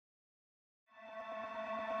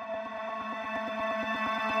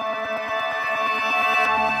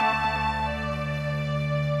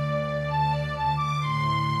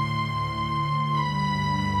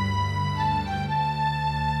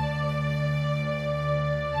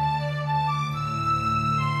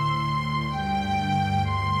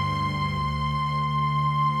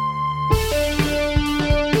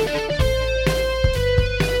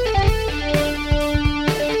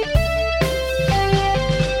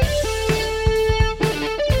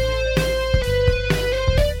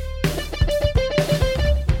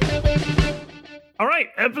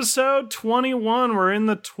Episode 21. We're in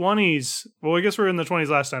the 20s. Well, I guess we were in the 20s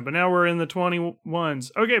last time, but now we're in the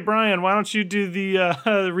 21s. Okay, Brian, why don't you do the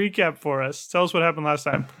recap for us? Tell us what happened last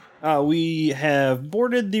time. We have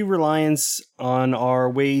boarded the Reliance on our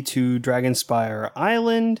way to Dragonspire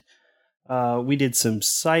Island. We did some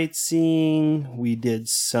sightseeing. We did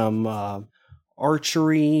some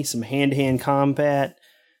archery, some hand-to-hand combat.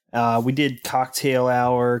 We did cocktail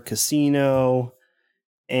hour, casino,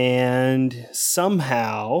 and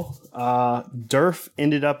somehow Durf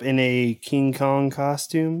ended up in a King Kong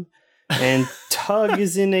costume, and Tug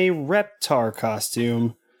is in a Reptar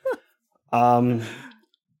costume. I'm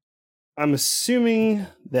assuming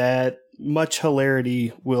that much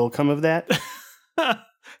hilarity will come of that.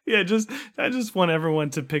 Yeah, I just want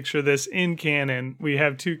everyone to picture this in canon. We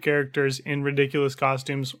have two characters in ridiculous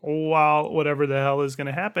costumes while whatever the hell is going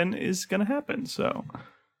to happen is going to happen. So,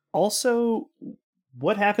 also,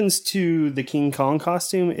 what happens to the King Kong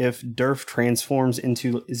costume if Durf transforms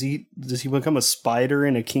into? Does he become a spider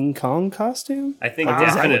in a King Kong costume? I think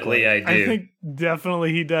definitely I do. I think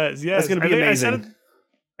definitely he does. Yes, that's going to be amazing.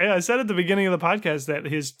 I said at the beginning of the podcast that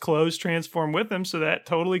his clothes transform with him, so that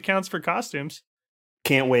totally counts for costumes.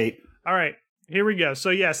 Can't wait. All right, here we go. So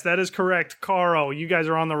yes, that is correct. Carl, you guys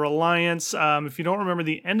are on the Reliance. If you don't remember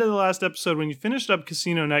the end of the last episode, when you finished up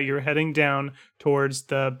Casino Night, you were heading down towards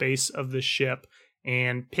the base of the ship,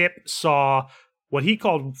 and Pip saw what he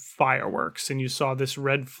called fireworks, and you saw this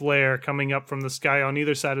red flare coming up from the sky on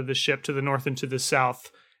either side of the ship to the north and to the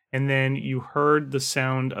south, and then you heard the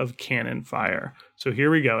sound of cannon fire. So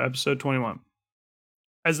here we go, episode 21.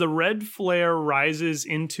 As the red flare rises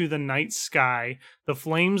into the night sky, the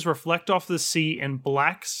flames reflect off the sea and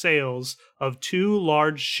black sails of two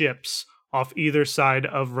large ships off either side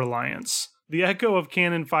of Reliance. The echo of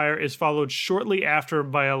cannon fire is followed shortly after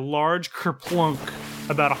by a large kerplunk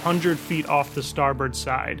about 100 feet off the starboard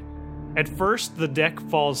side. At first, the deck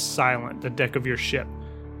falls silent, the deck of your ship,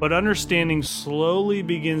 but understanding slowly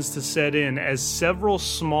begins to set in as several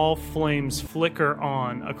small flames flicker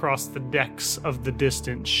on across the decks of the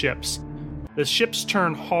distant ships. The ships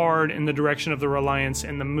turn hard in the direction of the Reliance,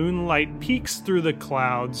 and the moonlight peeks through the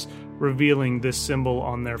clouds, revealing this symbol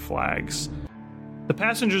on their flags. The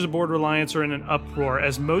passengers aboard Reliance are in an uproar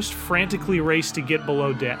as most frantically race to get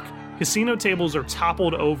below deck. Casino tables are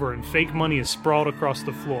toppled over and fake money is sprawled across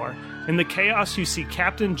the floor. In the chaos, you see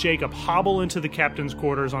Captain Jacob hobble into the captain's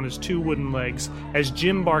quarters on his two wooden legs as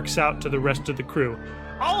Jim barks out to the rest of the crew.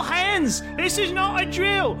 All hands! This is not a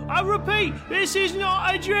drill! I repeat, this is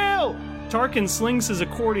not a drill! Tarkin slings his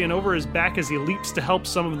accordion over his back as he leaps to help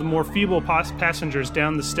some of the more feeble passengers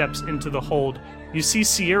down the steps into the hold. You see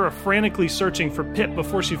Sierra frantically searching for Pip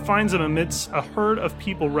before she finds him amidst a herd of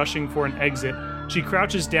people rushing for an exit. She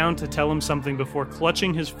crouches down to tell him something before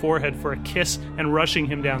clutching his forehead for a kiss and rushing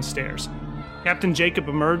him downstairs. Captain Jacob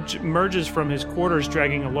emerges from his quarters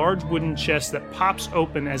dragging a large wooden chest that pops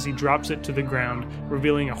open as he drops it to the ground,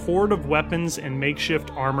 revealing a hoard of weapons and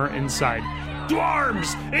makeshift armor inside. To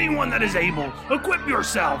arms! Anyone that is able, equip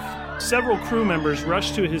yourself! Several crew members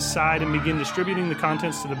rush to his side and begin distributing the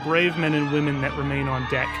contents to the brave men and women that remain on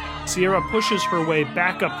deck. Sierra pushes her way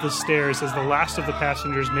back up the stairs as the last of the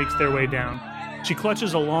passengers makes their way down. She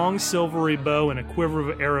clutches a long silvery bow and a quiver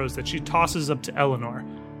of arrows that she tosses up to Eleanor.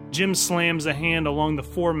 Jim slams a hand along the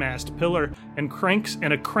foremast pillar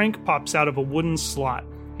and a crank pops out of a wooden slot.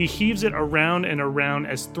 He heaves it around and around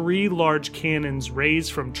as three large cannons raise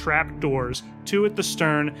from trap doors, two at the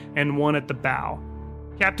stern and one at the bow.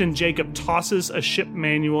 Captain Jacob tosses a ship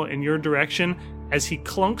manual in your direction as he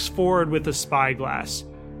clunks forward with a spyglass.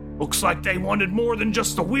 Looks like they wanted more than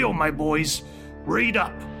just the wheel, my boys. Read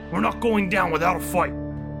up. We're not going down without a fight.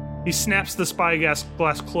 He snaps the spyglass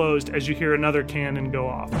closed as you hear another cannon go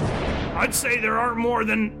off. I'd say there aren't more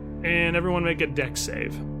than... And everyone make a dex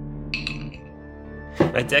save.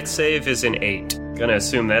 My dex save is an 8. Gonna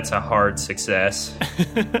assume that's a hard success.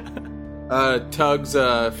 Tug's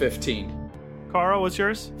 15. Carl, what's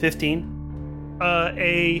yours? 15.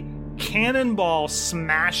 A cannonball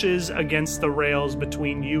smashes against the rails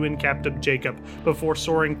between you and Captain Jacob before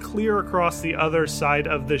soaring clear across the other side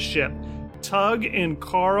of the ship. Tug and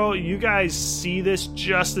Carl, you guys see this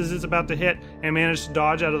just as it's about to hit and manage to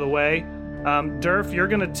dodge out of the way. Durf, you're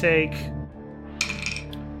gonna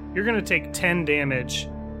take 10 damage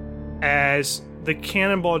as the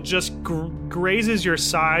cannonball just grazes your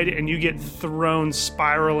side and you get thrown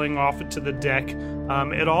spiraling off to the deck.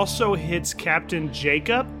 It also hits Captain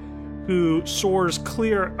Jacob, who soars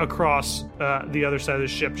clear across the other side of the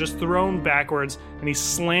ship, just thrown backwards, and he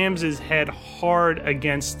slams his head hard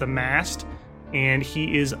against the mast, and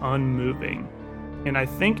he is unmoving. And I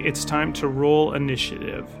think it's time to roll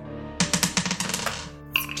initiative.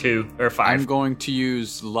 2 or 5. I'm going to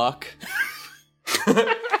use luck.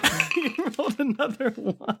 You rolled another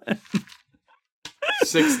one.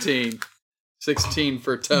 16. 16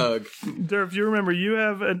 for Tug. Durf, you remember, you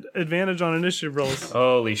have an advantage on initiative rolls.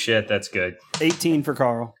 Holy shit, that's good. 18 for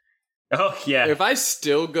Carl. Oh, yeah. If I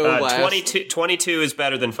still go last... 22 is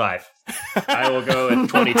better than 5. I will go at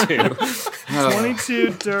 22.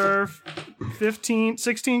 22, Durf. 15,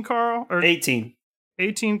 16, Carl? Or 18.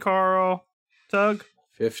 18, Carl. Tug?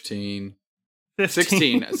 15.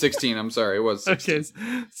 15. 16, I'm sorry. It was 16.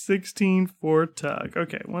 Okay, 16 for Tug.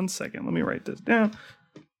 Okay, 1 second. Let me write this down.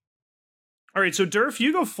 All right, so Durf,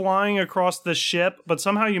 you go flying across the ship, but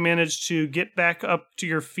somehow you manage to get back up to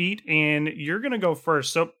your feet, and you're going to go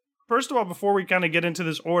first. So first of all, before we kind of get into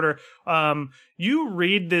this order, you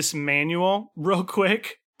read this manual real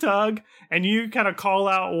quick, Tug, and you kind of call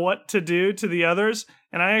out what to do to the others.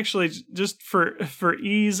 And I actually, just for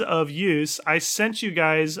ease of use, I sent you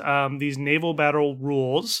guys these naval battle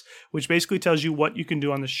rules, which basically tells you what you can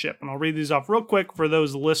do on the ship. And I'll read these off real quick for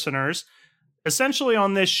those listeners. Essentially,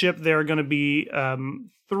 on this ship, there are going to be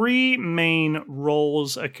 3 main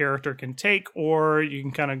roles a character can take, or you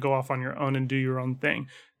can kind of go off on your own and do your own thing.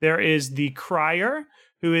 There is the crier,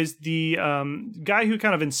 who is the guy who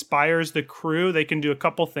kind of inspires the crew. They can do a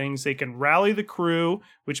couple things. They can rally the crew,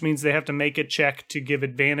 which means they have to make a check to give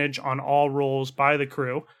advantage on all rolls by the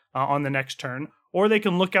crew on the next turn. Or they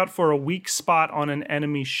can look out for a weak spot on an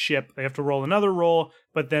enemy ship. They have to roll another roll,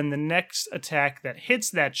 but then the next attack that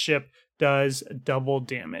hits that ship does double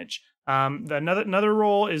damage. Another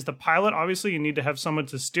role is the pilot. Obviously, you need to have someone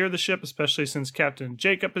to steer the ship, especially since Captain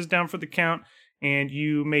Jacob is down for the count. And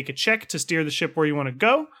you make a check to steer the ship where you want to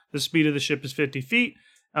go. The speed of the ship is 50 feet.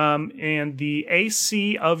 And the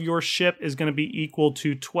AC of your ship is going to be equal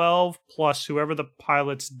to 12 plus whoever the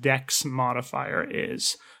pilot's dex modifier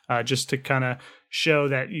is, just to kind of show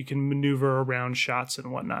that you can maneuver around shots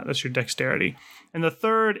and whatnot. That's your dexterity. And the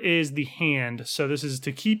third is the hand. So this is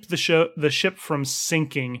to keep the ship from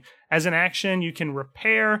sinking. As an action, you can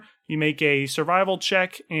repair. You make a survival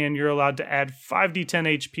check, and you're allowed to add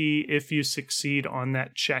 5d10 HP if you succeed on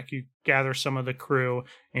that check. You gather some of the crew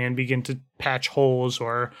and begin to patch holes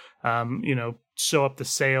or, sew up the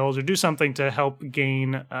sails or do something to help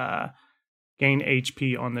gain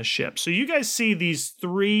HP on the ship. So you guys see these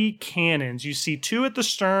 3 cannons. You see 2 at the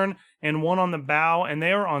stern and 1 on the bow, and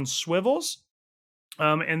they are on swivels.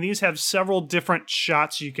 And these have several different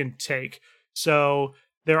shots you can take. So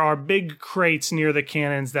there are big crates near the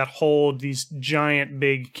cannons that hold these giant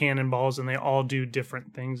big cannonballs, and they all do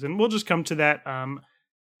different things. And we'll just come to that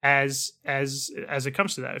as it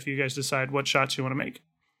comes to that, if you guys decide what shots you want to make.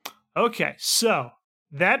 Okay, so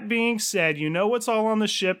that being said, you know what's all on the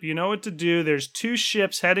ship. You know what to do. There's 2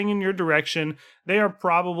 ships heading in your direction. They are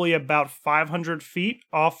probably about 500 feet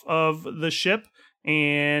off of the ship.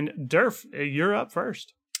 And Durf, you're up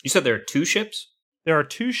first. You said there are 2 ships? There are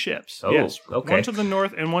 2 ships. Oh, yes. okay. One to the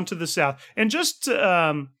north and one to the south. And just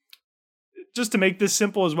to make this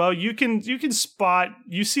simple as well, you can spot,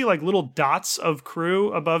 you see like little dots of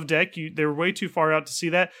crew above deck. They're way too far out to see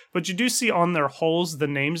that, but you do see on their hulls the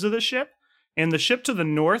names of the ship. And the ship to the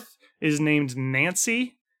north is named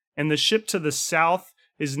Nancy, and the ship to the south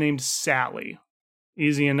is named Sally.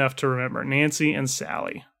 Easy enough to remember. Nancy and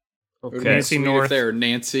Sally. Okay. Nancy North. If they're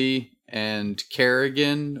Nancy and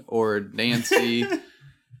Kerrigan, or Nancy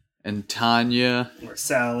and Tanya. Or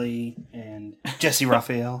Sally and Jesse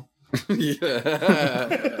Raphael.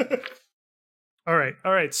 Yeah. All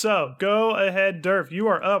right. So go ahead, Durf. You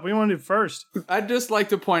are up. What do you want to do first? I'd just like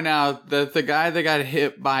to point out that the guy that got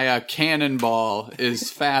hit by a cannonball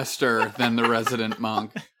is faster than the resident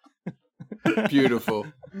monk. Beautiful.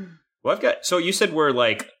 Well, so you said we're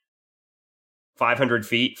like 500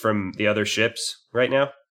 feet from the other ships right now?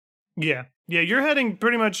 Yeah, you're heading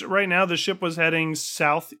pretty much right now. The ship was heading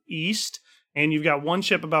southeast, and you've got one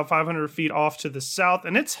ship about 500 feet off to the south,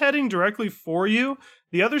 and it's heading directly for you.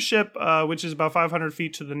 The other ship, which is about 500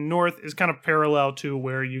 feet to the north, is kind of parallel to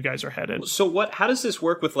where you guys are headed. So how does this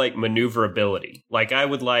work with like maneuverability? Like I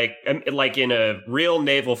would like in a real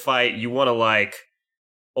naval fight, you want to like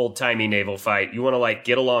old-timey naval fight. You want to like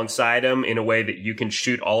get alongside them in a way that you can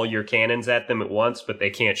shoot all your cannons at them at once, but they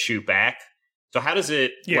can't shoot back. So how does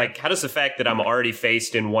it, how does the fact that I'm already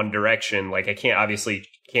faced in one direction, like I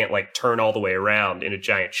can't like turn all the way around in a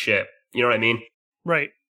giant ship. You know what I mean? Right.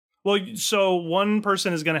 Well, so one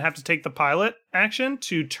person is going to have to take the pilot action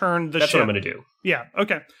to turn the ship. That's what I'm going to do. Yeah,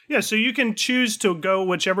 okay. Yeah, so you can choose to go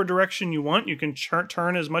whichever direction you want. You can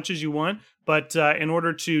turn as much as you want, but in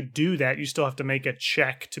order to do that, you still have to make a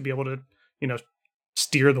check to be able to,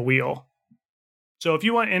 steer the wheel. So if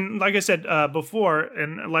you want, and like I said before,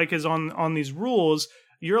 and like is on these rules,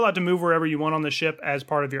 you're allowed to move wherever you want on the ship as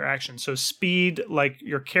part of your action. So speed, like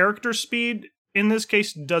your character speed, in this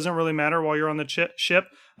case, doesn't really matter while you're on the ship.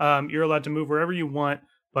 You're allowed to move wherever you want.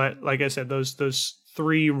 But like I said, those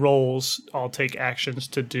 3 roles all take actions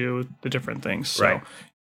to do the different things. So.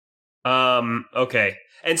 Right. Okay.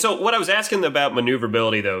 And so what I was asking about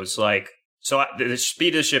maneuverability, though, is like, the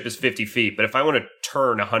speed of the ship is 50 feet, but if I want to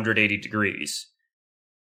turn 180 degrees,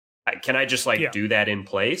 can I just do that in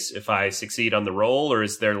place if I succeed on the roll, or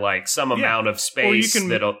is there like some amount of space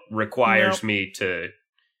that requires me to,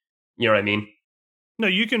 you know what I mean? No,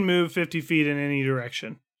 you can move 50 feet in any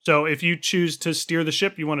direction. So if you choose to steer the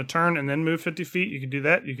ship, you want to turn and then move 50 feet, you can do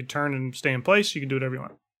that. You can turn and stay in place. You can do whatever you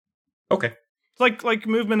want. Okay. It's like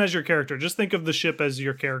movement as your character. Just think of the ship as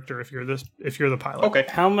your character if you're the pilot. Okay.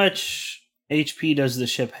 How much HP does the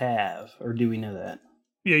ship have, or do we know that?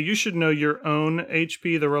 Yeah, you should know your own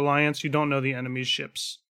HP, the Reliance. You don't know the enemy's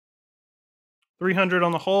ships. 300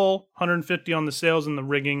 on the hull, 150 on the sails, and the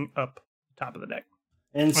rigging up top of the deck.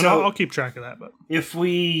 And so I'll keep track of that. But if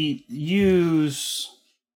we use,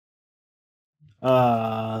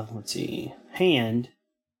 let's see, hand,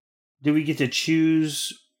 do we get to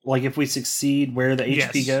choose, like if we succeed, where the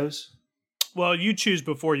HP goes? Well, you choose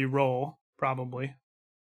before you roll, probably.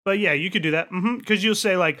 But yeah, you could do that. Because you'll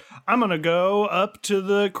say, like, I'm going to go up to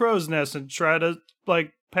the crow's nest and try to,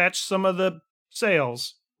 like, patch some of the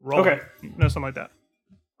sails. Roll. Okay. Something like that.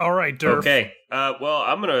 All right, Durf. Okay. Well,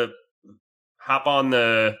 I'm going to hop on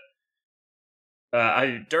the...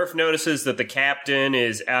 Durf notices that the captain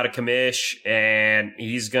is out of commish, and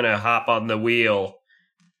he's going to hop on the wheel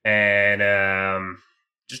and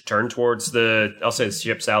just turn towards the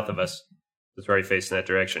ship south of us. It's already facing that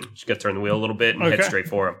direction. Just got to turn the wheel a little bit and head straight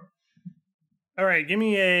for him. All right, give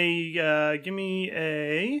me a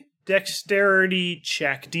dexterity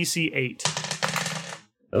check, DC 8.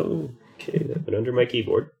 Okay, that's been under my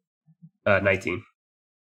keyboard. 19.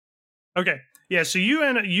 Okay, yeah. So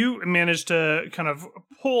you managed to kind of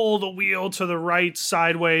pull the wheel to the right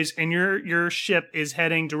sideways, and your ship is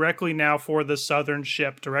heading directly now for the southern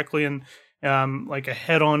ship, directly in like a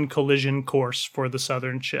head-on collision course for the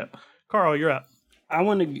southern ship. Carl, you're up. I'm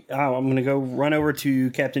gonna go run over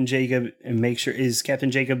to Captain Jacob and make sure, is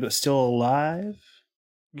Captain Jacob still alive?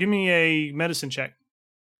 Give me a medicine check.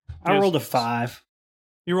 I rolled a 5.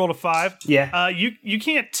 You rolled a 5? Yeah. You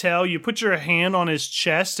can't tell. You put your hand on his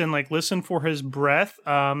chest and like listen for his breath.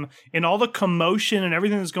 And all the commotion and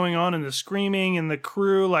everything that's going on and the screaming and the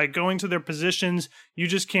crew like going to their positions, you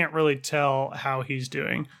just can't really tell how he's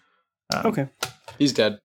doing. Okay. He's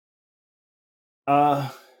dead.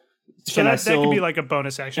 So that could be like a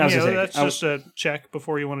bonus action. Yeah, that's just a check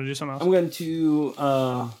before you want to do something else. I'm going to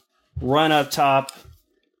run up top,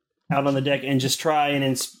 out on the deck, and just try and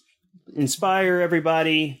inspire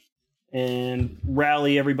everybody and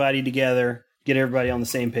rally everybody together, get everybody on the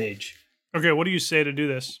same page. Okay, what do you say to do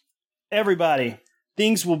this? Everybody,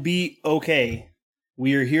 things will be okay.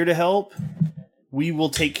 We are here to help. We will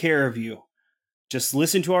take care of you. Just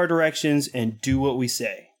listen to our directions and do what we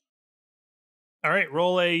say. All right,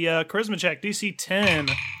 roll a charisma check, DC 10.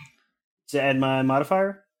 To add my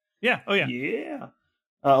modifier? Yeah, oh yeah. Yeah.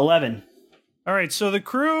 11. All right, so the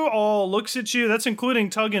crew all looks at you, that's including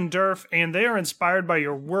Tug and Durf, and they are inspired by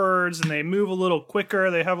your words, and they move a little quicker,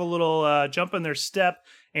 they have a little jump in their step,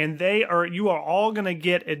 and you are all going to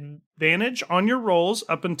get advantage on your rolls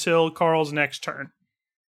up until Carl's next turn.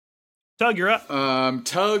 Tug, you're up.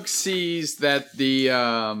 Tug sees that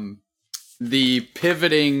the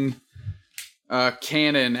pivoting...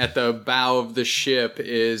 cannon at the bow of the ship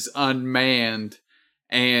is unmanned,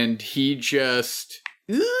 and he just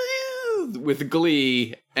with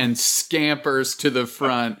glee and scampers to the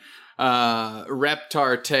front,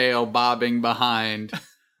 Reptar tail bobbing behind.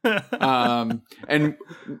 And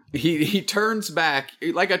he turns back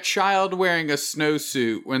like a child wearing a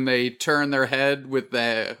snowsuit when they turn their head with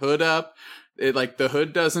the hood up. Like the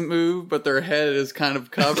hood doesn't move, but their head is kind of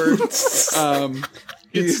covered.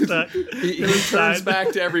 He turns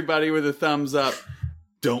back to everybody with a thumbs up.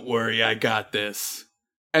 Don't worry, I got this.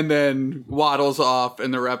 And then waddles off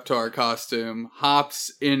in the Reptar costume,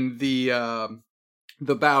 hops in the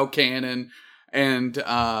bow cannon, and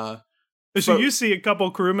so you see a couple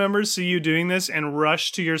crew members see you doing this and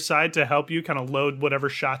rush to your side to help you kind of load whatever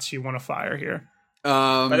shots you want to fire here.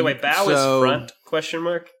 By the way, bow is front? Question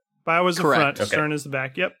mark. Bow is the front, okay. Stern is the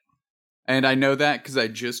back. Yep. And I know that because I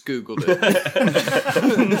just Googled it.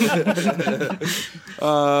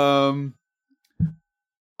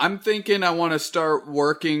 I'm thinking I want to start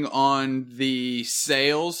working on the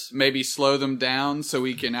sails, maybe slow them down so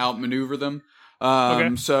we can outmaneuver them.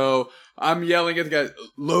 Okay. So I'm yelling at the guy,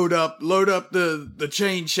 load up the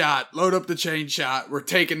chain shot, load up the chain shot. We're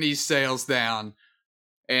taking these sails down.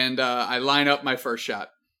 And I line up my first shot.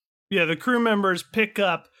 Yeah, the crew members pick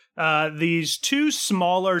up these two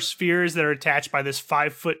smaller spheres that are attached by this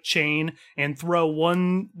 5-foot chain and throw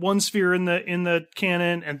one sphere in the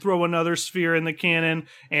cannon and throw another sphere in the cannon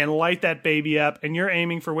and light that baby up. And you're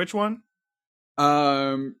aiming for which one?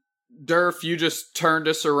 Durf, you just turned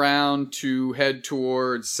us around to head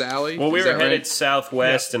towards Sally. Well, we Is were that headed right?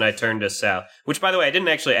 southwest, and I turned us south. Which, by the way, I didn't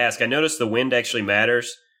actually ask. I noticed the wind actually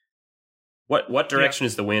matters. What direction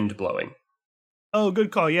is the wind blowing? Oh,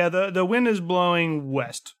 good call. Yeah, the wind is blowing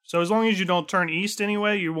west. So as long as you don't turn east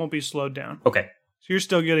anyway, you won't be slowed down. Okay. So you're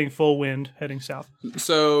still getting full wind heading south.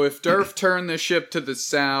 So if Durf turned the ship to the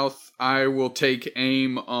south, I will take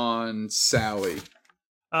aim on Sally.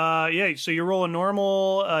 Yeah, so you roll a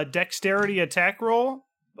normal dexterity attack roll.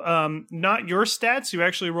 Not your stats, you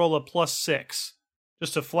actually roll a +6.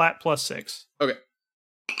 Just a flat +6. Okay.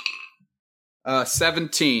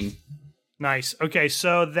 17. Nice. Okay,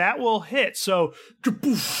 so that will hit. So,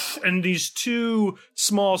 and these two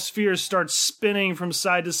small spheres start spinning from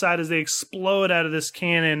side to side as they explode out of this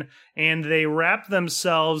cannon, and they wrap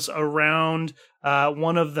themselves around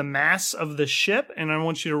one of the masts of the ship, and I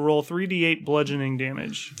want you to roll 3d8 bludgeoning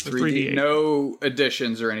damage. 3D. No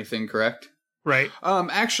additions or anything, correct? Right.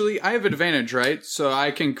 Actually, I have advantage, right? So I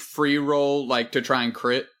can free roll, like, to try and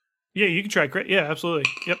crit? Yeah, you can try crit. Yeah, absolutely.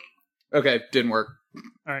 Yep. Okay, didn't work.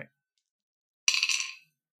 All right.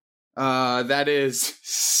 That is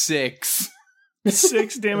 6.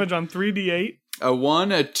 6 damage on 3d8. A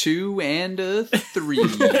 1, a 2, and a 3.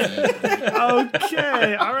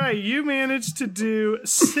 Okay, all right. You managed to do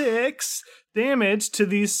 6 damage to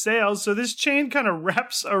these sails. So this chain kind of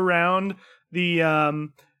wraps around the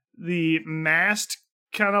mast,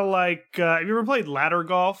 kind of like. Have you ever played ladder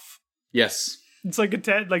golf? Yes. It's like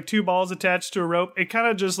like two balls attached to a rope. It kind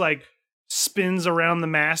of just like spins around the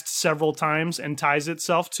mast several times and ties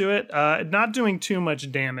itself to it. Not doing too much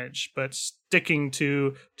damage, but sticking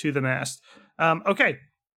to the mast. Okay,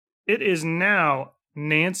 it is now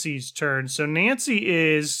Nancy's turn. So Nancy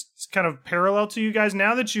is kind of parallel to you guys.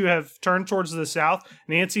 Now that you have turned towards the south,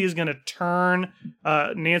 Nancy is going to turn.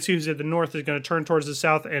 Nancy, who's at the north, is going to turn towards the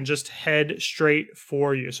south and just head straight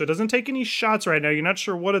for you. So it doesn't take any shots right now. You're not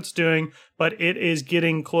sure what it's doing, but it is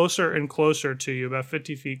getting closer and closer to you, about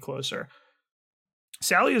 50 feet closer.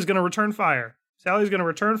 Sally is going to return fire. Sally's going to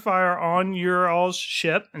return fire on your all's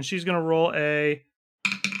ship, and she's going to roll a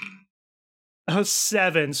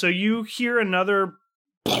 7. So you hear another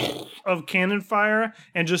of cannon fire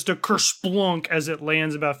and just a kersplunk as it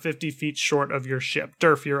lands about 50 feet short of your ship.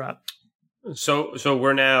 Durf, you're up. So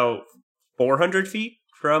we're now 400 feet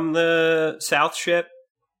from the south ship?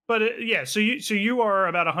 But so you are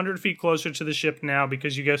about 100 feet closer to the ship now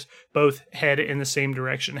because you guys both head in the same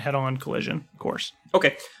direction, head-on collision, of course.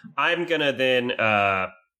 Okay. I'm going to then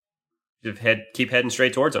keep heading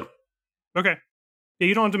straight towards them. Okay. Yeah,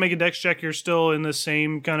 you don't have to make a dex check. You're still in the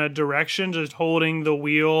same kind of direction, just holding the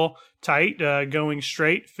wheel tight, going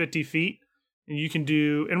straight 50 feet. And you can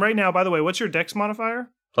do... And right now, by the way, what's your dex modifier?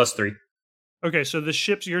 +3. Okay, so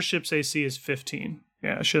your ship's AC is 15.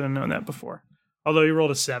 Yeah, I should have known that before. Although you rolled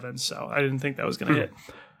a 7, so I didn't think that was going to hit.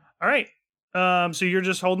 All right. So you're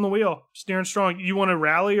just holding the wheel, steering strong. You want to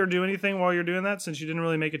rally or do anything while you're doing that, since you didn't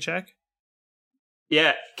really make a check?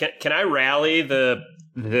 Yeah. Can I rally the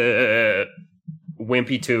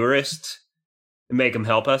wimpy tourists and make them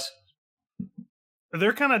help us?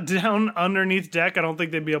 They're kind of down underneath deck. I don't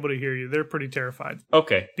think they'd be able to hear you. They're pretty terrified.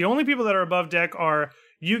 Okay. The only people that are above deck are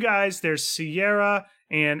you guys. There's Sierra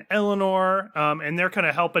and Eleanor, and they're kind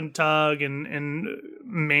of helping tug and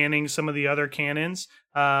manning some of the other cannons.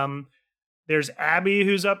 There's Abby,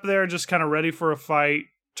 who's up there just kind of ready for a fight.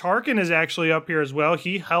 Tarkin is actually up here as well.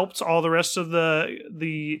 He helped all the rest of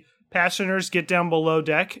the passengers get down below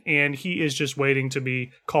deck, and he is just waiting to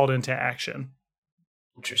be called into action.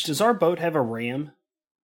 Interesting. Does our boat have a ram?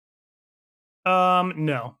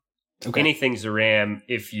 No. Okay. Anything's a ram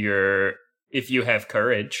if you have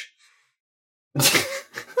courage.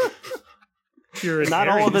 Not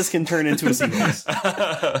all of us can turn into a seahorse.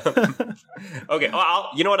 Okay, well,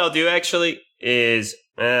 you know what I'll do actually is,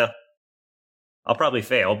 I'll probably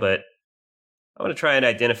fail, but I want to try and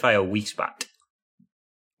identify a weak spot.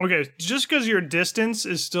 Okay, just because your distance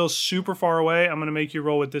is still super far away, I'm going to make you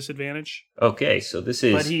roll with disadvantage. Okay, so this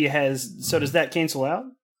is... But he has... So does that cancel out?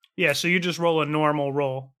 Yeah, so you just roll a normal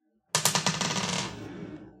roll.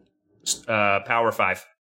 Power 5.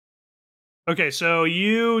 Okay, so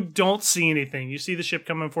you don't see anything. You see the ship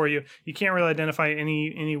coming for you. You can't really identify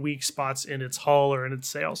any weak spots in its hull or in its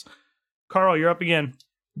sails. Carl, you're up again.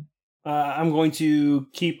 I'm going to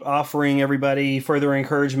keep offering everybody further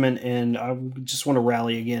encouragement, and I just want to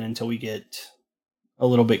rally again until we get a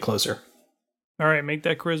little bit closer. All right, make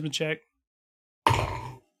that charisma check.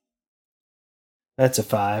 That's a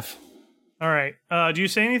 5. All right. Do you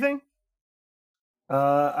say anything?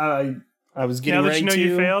 I was getting now that ready you know to,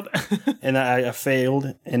 you failed. and I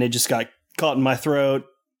failed, and it just got caught in my throat.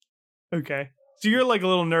 Okay, so you're like a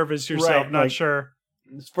little nervous yourself, Right, not like- sure.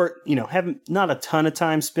 For haven't not a ton of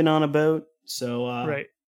time spent on a boat, so Right.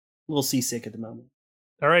 a little seasick at the moment.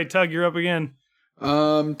 All right, Tug, you're up again.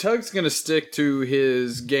 Tug's gonna stick to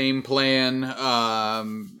his game plan,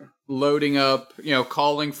 loading up,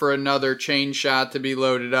 calling for another chain shot to be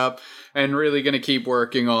loaded up, and really gonna keep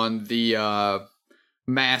working on the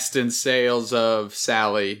mast and sails of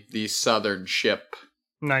Sally, the southern ship.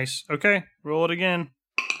 Nice. Okay, roll it again.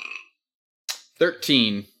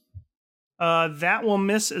 13. That will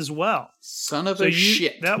miss as well. Son of a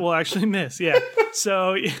shit. That will actually miss, yeah.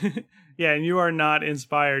 So, yeah, and you are not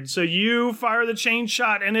inspired. So you fire the chain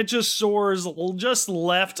shot, and it just soars just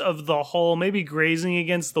left of the hull, maybe grazing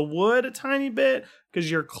against the wood a tiny bit, because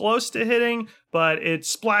you're close to hitting, but it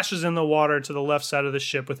splashes in the water to the left side of the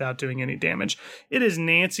ship without doing any damage. It is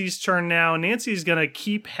Nancy's turn now. Nancy's going to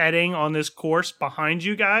keep heading on this course behind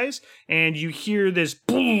you guys, and you hear this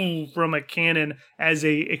boom from a cannon as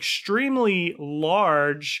a extremely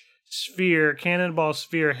large cannonball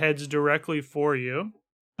sphere heads directly for you.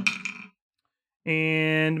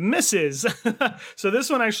 And misses. So this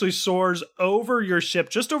one actually soars over your ship,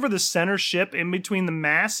 just over the center ship in between the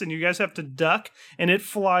masts, and you guys have to duck, and it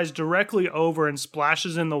flies directly over and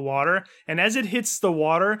splashes in the water. And as it hits the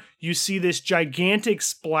water, you see this gigantic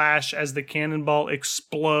splash as the cannonball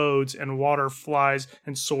explodes and water flies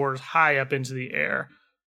and soars high up into the air.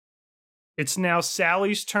 It's now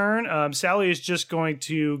Sally's turn. Sally is just going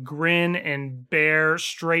to grin and bear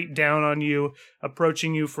straight down on you,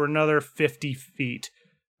 approaching you for another 50 feet.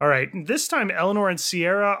 All right, this time Eleanor and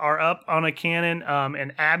Sierra are up on a cannon,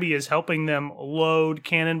 and Abby is helping them load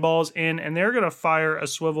cannonballs in, and they're going to fire a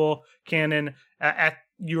swivel cannon at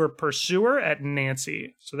your pursuer, at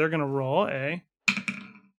Nancy. So they're going to roll a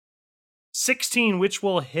 16, which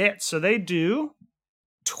will hit. So they do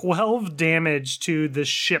 12 damage to the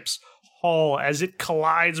ship's hull as it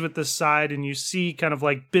collides with the side, and you see kind of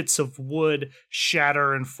like bits of wood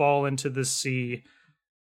shatter and fall into the sea,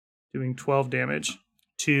 doing 12 damage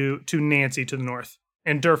to Nancy to the north.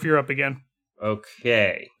 And Durf, you're up again.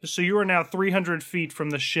 Okay. So you are now 300 feet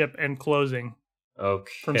from the ship and closing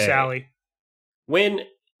Okay. from Sally. When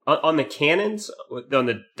on the cannons, on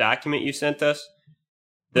the document you sent us,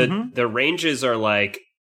 the ranges are like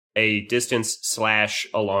a distance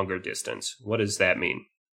 / a longer distance. What does that mean?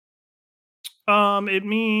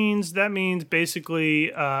 That means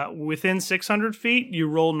basically within 600 feet you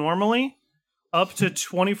roll normally. Up to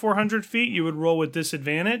 2,400 feet you would roll with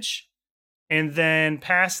disadvantage, and then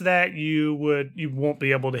past that you won't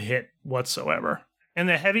be able to hit whatsoever. And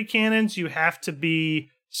the heavy cannons you have to be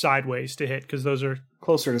sideways to hit, because those are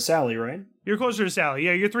Closer to Sally, right? You're closer to Sally.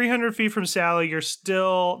 Yeah, you're 300 feet from Sally. You're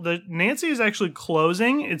still Nancy is actually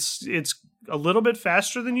closing. It's a little bit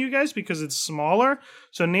faster than you guys because it's smaller.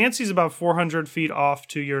 So Nancy's about 400 feet off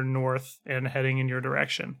to your north and heading in your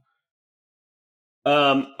direction.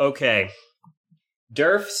 Okay.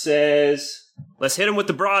 Durf says, let's hit him with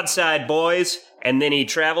the broadside, boys. And then he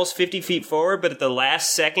travels 50 feet forward, but at the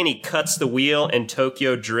last second, he cuts the wheel and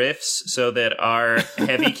Tokyo drifts so that our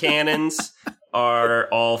heavy cannons are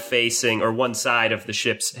all facing, or one side of the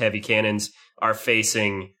ship's heavy cannons are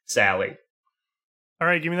facing Sally. All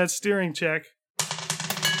right, give me that steering check.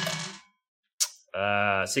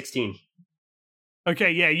 16.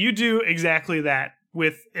 Okay, yeah, you do exactly that.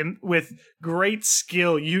 With great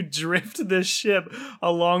skill, you drift the ship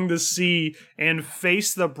along the sea and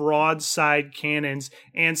face the broadside cannons.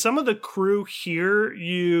 And some of the crew hear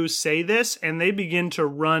you say this, and they begin to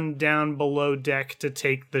run down below deck to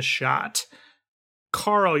take the shot.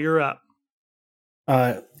 Carl, you're up.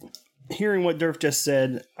 Hearing what Durf just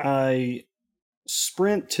said, I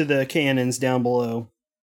sprint to the cannons down below.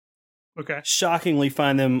 Okay. Shockingly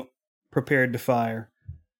find them prepared to fire.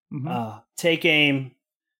 Mm-hmm. Take aim.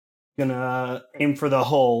 Gonna aim for the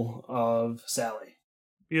hull of Sally.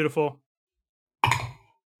 Beautiful.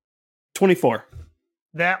 24.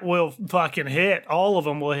 That will fucking hit. All of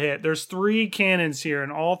them will hit. There's 3 cannons here,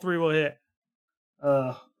 and all 3 will hit.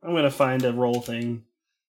 I'm gonna find a roll thing.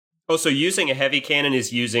 Oh, so using a heavy cannon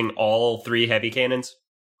is using all 3 heavy cannons?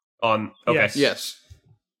 Okay. Yes. Yes.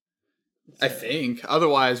 I think.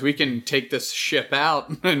 Otherwise, we can take this ship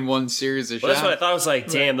out in one series of Well, that's shots. what I thought. I was like,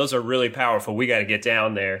 damn, those are really powerful. We got to get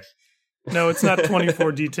down there. No, it's not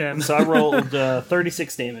 24 D10. So I rolled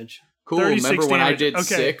 36 damage. Cool. 36 Remember when I damage. did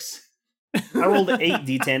Okay. 6? I rolled an 8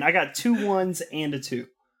 D10. I got 2 1s and a 2.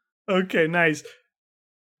 Okay, nice.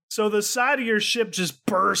 So the side of your ship just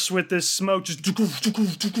bursts with this smoke, just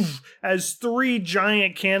as 3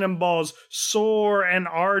 giant cannonballs soar and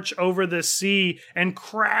arch over the sea and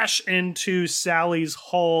crash into Sally's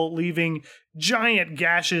hull, leaving giant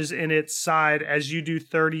gashes in its side as you do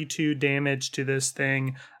 32 damage to this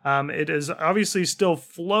thing. It is obviously still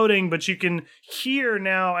floating, but you can hear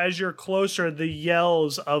now as you're closer the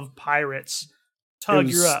yells of pirates. Tug,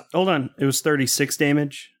 you're up. Hold on. It was 36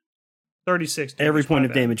 damage. 36 damage. Every point my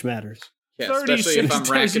of bad. damage matters. Yeah, especially if 36 I'm as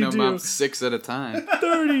racking you them do. up 6 at a time.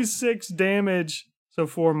 36 damage. So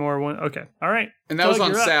 4 more. One. Okay. All right. And that was Tug,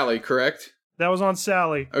 on you're up. Sally, correct? That was on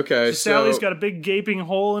Sally. Okay, So Sally's got a big gaping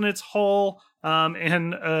hole in its hull,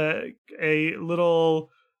 and a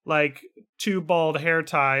little like 2 bald hair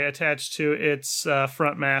tie attached to its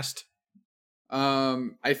front mast.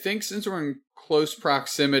 I think since we're in close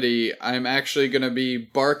proximity, I'm actually going to be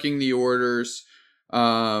barking the orders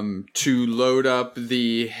to load up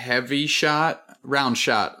the round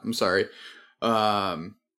shot. I'm sorry.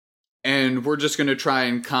 And we're just going to try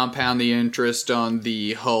and compound the interest on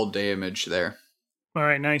the hull damage there. All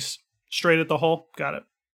right. Nice. Straight at the hull. Got it.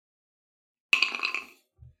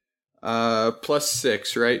 Plus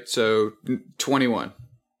 6, right? So 21.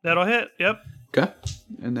 That'll hit. Yep. Okay.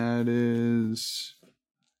 And that is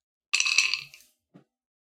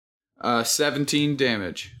 17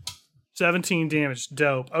 damage. 17 damage.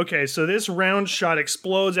 Dope. Okay, so this round shot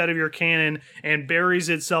explodes out of your cannon and buries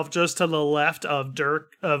itself just to the left of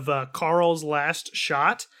Carl's last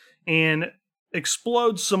shot and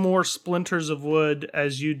explodes some more splinters of wood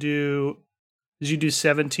as you do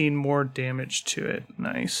 17 more damage to it.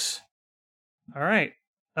 Nice. All right.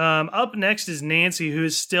 Up next is Nancy, who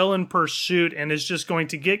is still in pursuit and is just going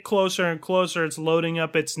to get closer and closer. It's loading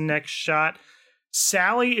up its next shot.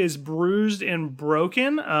 Sally is bruised and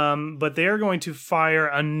broken, but they are going to fire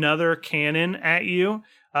another cannon at you.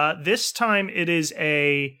 This time it is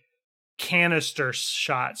a canister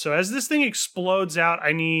shot. So as this thing explodes out,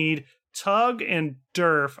 I need Tug and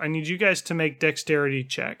Durf. I need you guys to make dexterity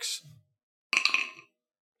checks.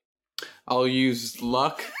 I'll use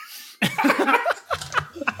luck.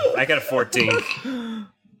 I got a 14.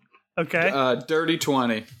 Okay. Dirty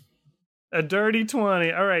 20. A dirty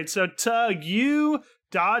 20. All right, so Tug, you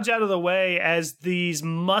dodge out of the way as these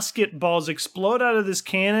musket balls explode out of this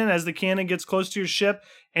cannon as the cannon gets close to your ship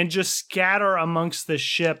and just scatter amongst the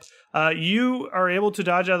ship. You are able to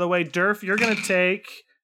dodge out of the way. Durf, you're going to take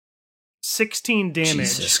 16 damage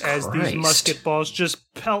Jesus as these Christ. musket balls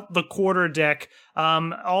just pelt the quarterdeck.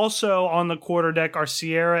 Also on the quarterdeck are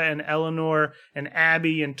Sierra and Eleanor and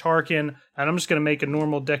Abby and Tarkin, and I'm just going to make a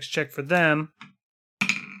normal dex check for them.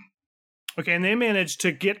 Okay, and they managed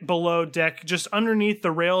to get below deck, just underneath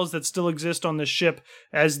the rails that still exist on the ship,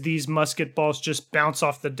 as these musket balls just bounce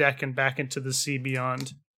off the deck and back into the sea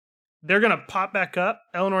beyond. They're going to pop back up.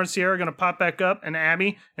 Eleanor and Sierra are going to pop back up, and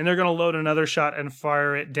Abby, and they're going to load another shot and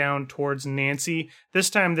fire it down towards Nancy. This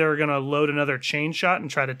time they're going to load another chain shot and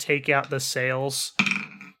try to take out the sails.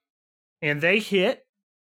 And they hit,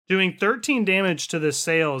 doing 13 damage to the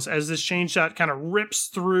sails as this chain shot kind of rips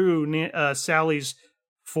through Sally's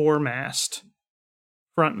front mast.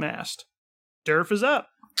 Durf is up.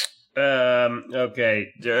 Okay.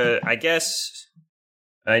 I guess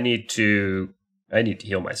I need to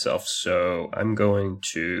heal myself, so I'm going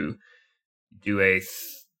to do a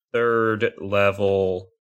 3rd level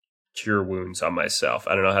cure wounds on myself.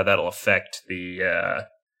 I don't know how that'll affect the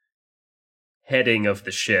heading of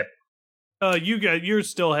the ship. You're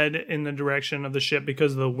still headed in the direction of the ship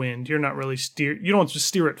because of the wind. You're not really you don't just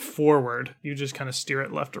steer it forward. You just kind of steer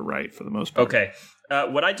it left or right for the most part. Okay.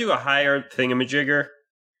 Would I do a higher thingamajigger?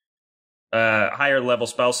 Higher level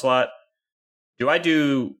spell slot? Do I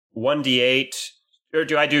do 1d8, or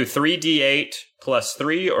do I do 3d8 plus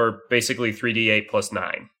 3, or basically 3d8 plus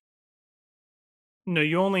 9? No,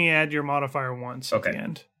 you only add your modifier once at Okay. the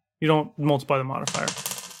end. You don't multiply the modifier.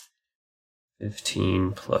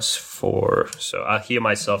 15 plus 4, so I'll heal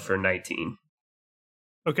myself for 19.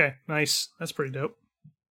 Okay, nice. That's pretty dope.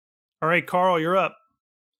 All right, Carl, you're up.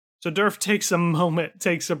 So Durf takes a moment,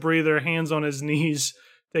 takes a breather, hands on his knees,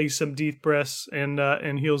 takes some deep breaths, and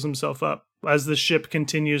heals himself up as the ship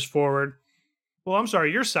continues forward. Well, I'm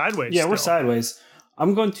sorry, you're sideways. Yeah, we're still. sideways.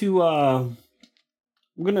 I'm going to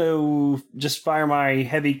just fire my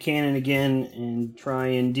heavy cannon again and try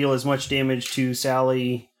and deal as much damage to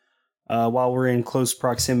Sally while we're in close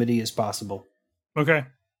proximity as possible. Okay.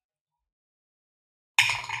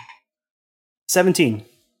 17.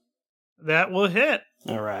 That will hit.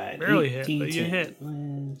 All right. Barely hit, but you hit.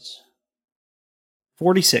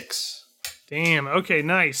 46. Damn. Okay,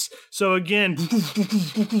 nice. So again,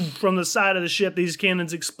 from the side of the ship, these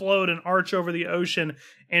cannons explode and arch over the ocean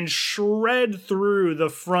and shred through the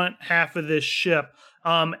front half of this ship.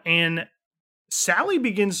 And Sally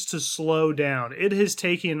begins to slow down. It has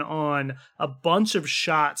taken on a bunch of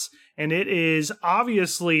shots, and it is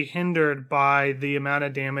obviously hindered by the amount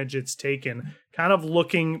of damage it's taken. Kind of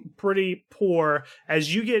looking pretty poor.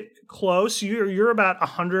 As you get close, you're about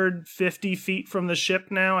 150 feet from the ship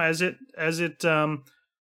now.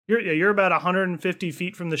 You're about 150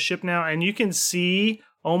 feet from the ship now, and you can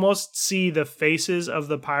almost see the faces of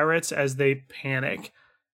the pirates as they panic.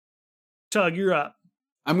 Tug, you're up.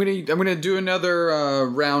 I'm gonna do another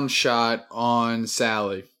round shot on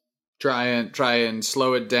Sally. Try and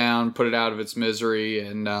slow it down, put it out of its misery,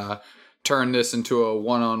 and turn this into a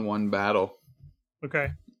one-on-one battle. Okay.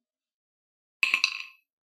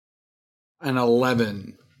 An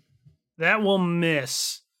 11. That will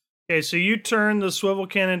miss. Okay, so you turn the swivel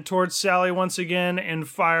cannon towards Sally once again and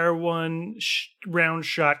fire one round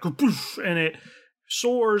shot, and it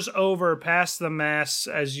soars over past the masts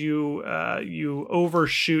as you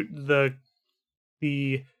overshoot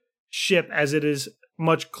the ship as it is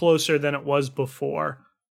much closer than it was before.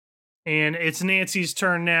 And it's Nancy's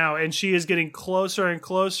turn now, and she is getting closer and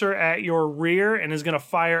closer at your rear and is going to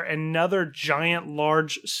fire another giant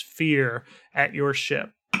large sphere at your ship.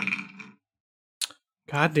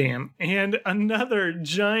 Goddamn. And another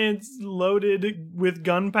giant loaded with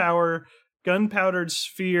gunpowdered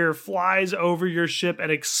sphere flies over your ship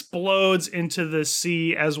and explodes into the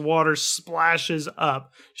sea as water splashes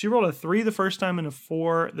up. She rolled a 3 the first time and a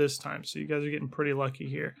 4 this time, so you guys are getting pretty lucky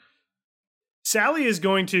here. Sally is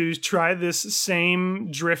going to try this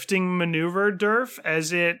same drifting maneuver, Durf,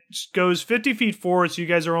 as it goes 50 feet forward, so you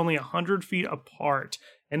guys are only 100 feet apart.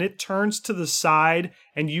 And it turns to the side,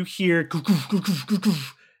 and you hear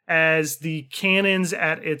as the cannons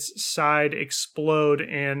at its side explode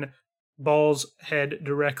and balls head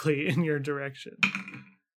directly in your direction.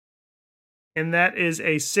 And that is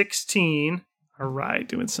a 16. All right,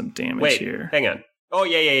 doing some damage here. Hang on. Oh,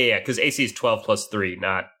 yeah, because AC is 12 plus 3,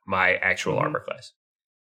 not my actual armor class.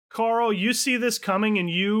 Carl, you see this coming, and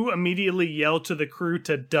you immediately yell to the crew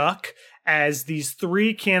to duck as these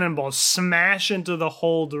 3 cannonballs smash into the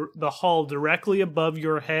hull directly above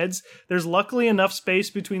your heads. There's luckily enough space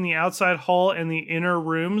between the outside hull and the inner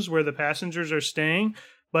rooms where the passengers are staying,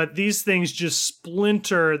 but these things just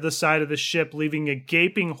splinter the side of the ship, leaving a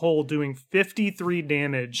gaping hole, doing 53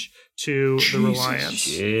 damage to the Reliance.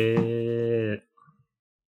 Shit.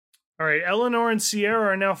 All right, Eleanor and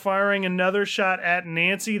Sierra are now firing another shot at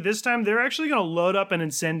Nancy. This time, they're actually going to load up an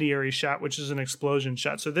incendiary shot, which is an explosion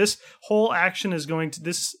shot. So this whole action is going to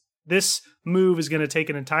this move is going to take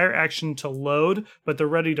an entire action to load, but they're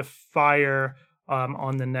ready to fire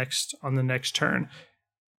on the next turn.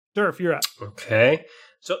 Durf, you're up. Okay.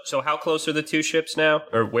 So how close are the 2 ships now,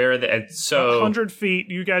 or where are they? So 100 feet.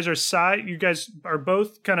 You guys are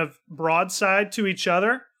both kind of broadside to each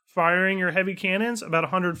other, firing your heavy cannons about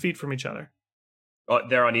 100 feet from each other. Oh,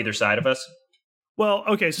 they're on either side of us? Well,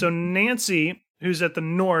 okay, so Nancy, who's at the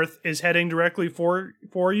north, is heading directly for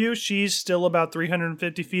you. She's still about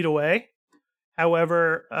 350 feet away.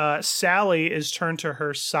 However, Sally is turned to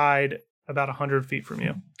her side about 100 feet from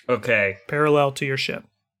you. Okay. Parallel to your ship.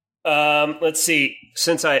 Let's see.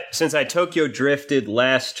 Since I Tokyo drifted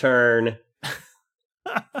last turn,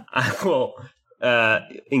 I will...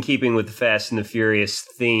 in keeping with the Fast and the Furious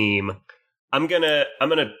theme, I'm gonna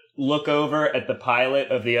look over at the pilot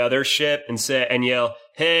of the other ship and yell,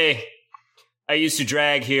 "Hey, I used to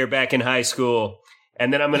drag here back in high school,"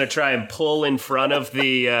 and then I'm gonna try and pull in front of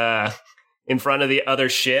the other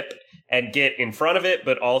ship and get in front of it,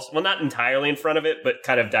 but also not entirely in front of it, but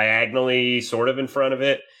kind of diagonally, sort of in front of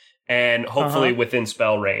it, and hopefully within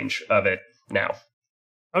spell range of it now.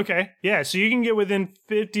 Okay, yeah, so you can get within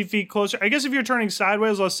 50 feet closer. I guess if you're turning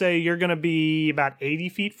sideways, let's say you're going to be about 80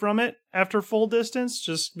 feet from it after full distance,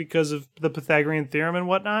 just because of the Pythagorean theorem and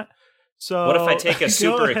whatnot. So what if I take a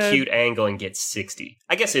super acute angle and get 60?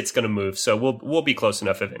 I guess it's going to move, so we'll be close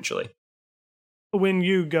enough eventually. When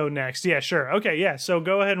you go next. Yeah, sure. Okay, yeah, so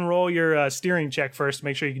go ahead and roll your steering check first to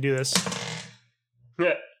make sure you can do this.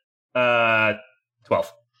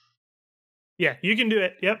 12. Yeah, you can do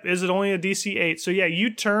it. Yep. Is it only a DC 8? So yeah,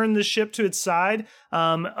 you turn the ship to its side,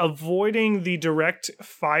 avoiding the direct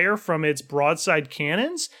fire from its broadside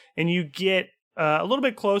cannons, and you get a little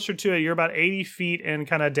bit closer to it. You're about 80 feet and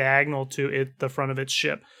kind of diagonal to it, the front of its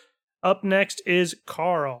ship. Up next is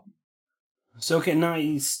Carl. So can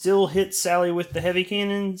I still hit Sally with the heavy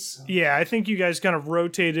cannons? Yeah, I think you guys kind of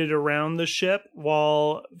rotated around the ship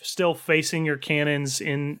while still facing your cannons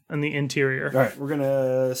in the interior. All right, we're going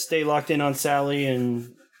to stay locked in on Sally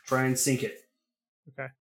and try and sink it. Okay.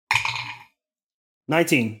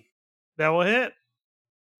 19. That will hit.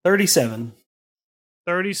 37.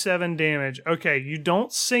 37 damage. Okay, you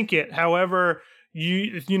don't sink it. However,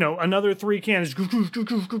 you know, another 3 cannons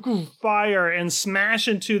fire and smash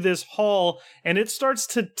into this hull, and it starts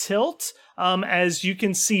to tilt as you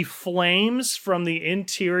can see flames from the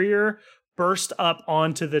interior burst up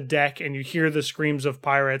onto the deck, and you hear the screams of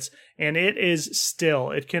pirates, and it is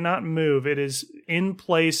still. It cannot move. It is in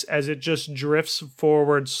place as it just drifts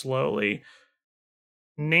forward slowly.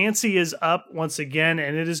 Nancy is up once again,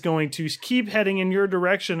 and it is going to keep heading in your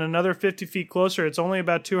direction another 50 feet closer. It's only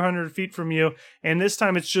about 200 feet from you, and this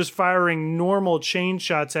time it's just firing normal chain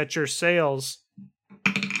shots at your sails.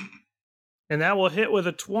 And that will hit with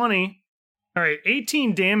a 20. All right,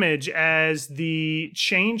 18 damage as the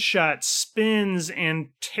chain shot spins and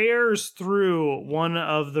tears through one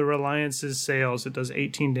of the Reliance's sails. It does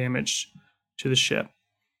 18 damage to the ship.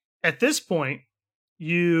 At this point,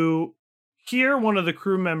 you hear one of the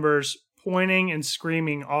crew members pointing and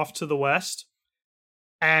screaming off to the west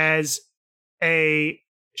as a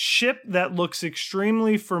ship that looks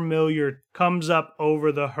extremely familiar comes up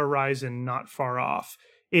over the horizon not far off.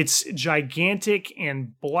 It's gigantic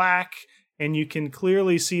and black, and you can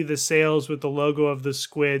clearly see the sails with the logo of the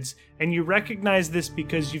squids, and you recognize this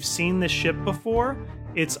because you've seen the ship before.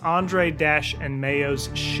 It's Andre Dash and Mayo's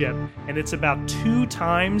ship, and it's about 2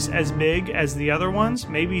 times as big as the other ones,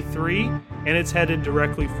 maybe 3, and it's headed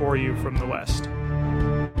directly for you from the west.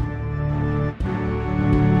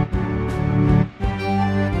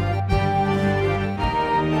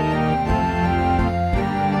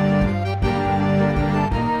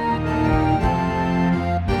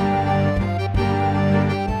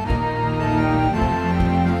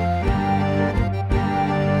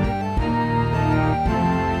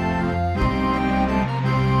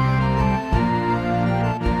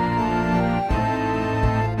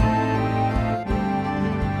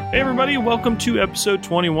 Hey everybody, welcome to episode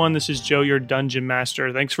 21. This is Joe, your Dungeon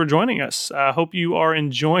Master. Thanks for joining us. I hope you are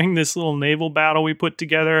enjoying this little naval battle we put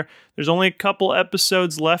together. There's only a couple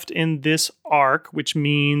episodes left in this arc, which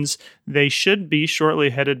means they should be shortly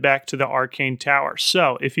headed back to the Arcane Tower.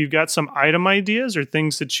 So if you've got some item ideas or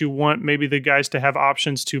things that you want maybe the guys to have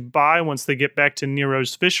options to buy once they get back to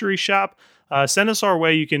Nero's Fishery Shop, send us our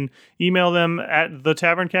way. You can email them at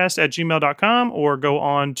thetaverncast@gmail.com or go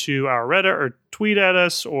on to our Reddit or tweet at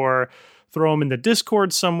us or throw them in the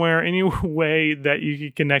Discord somewhere. Any way that you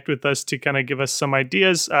can connect with us to kind of give us some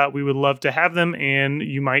ideas, we would love to have them, and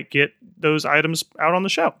you might get those items out on the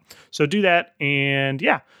show. So do that, and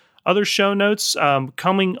yeah. Other show notes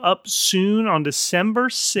coming up soon on December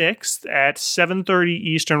 6th at 7:30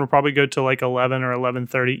 Eastern. We'll probably go to like 11 or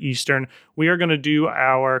 11:30 Eastern. We are going to do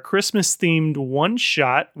our Christmas-themed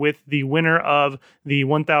one-shot with the winner of the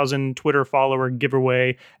 1,000 Twitter follower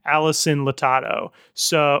giveaway, Allison Lodato.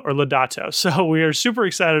 So we are super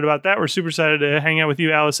excited about that. We're super excited to hang out with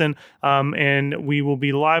you, Allison, and we will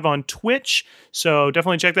be live on Twitch. So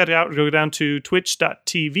definitely check that out. Go down to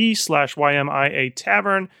twitch.tv/YMIA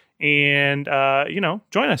Tavern. And,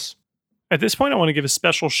 join us. At this point, I want to give a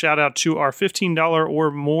special shout out to our $15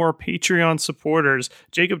 or more Patreon supporters: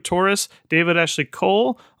 Jacob Torres, David Ashley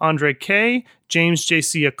Cole, Andre K, James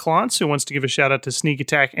J.C. Aclance, who wants to give a shout out to Sneak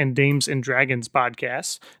Attack and Dames and Dragons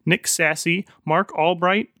podcasts, Nick Sassy, Mark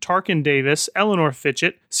Albright, Tarkin Davis, Eleanor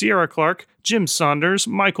Fitchett, Sierra Clark, Jim Saunders,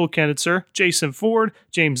 Michael Kennitzer, Jason Ford,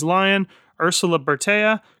 James Lyon, Ursula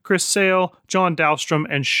Bertea, Chris Sale, John Dahlstrom,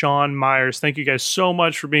 and Sean Myers. Thank you guys so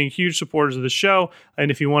much for being huge supporters of the show. And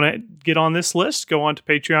if you want to get on this list, go on to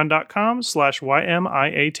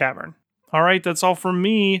patreon.com/YMIA Tavern. All right, that's all from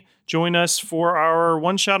me. Join us for our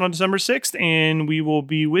one shot on December 6th, and we will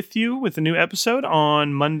be with you with a new episode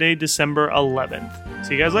on Monday, December 11th.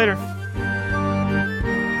 See you guys later.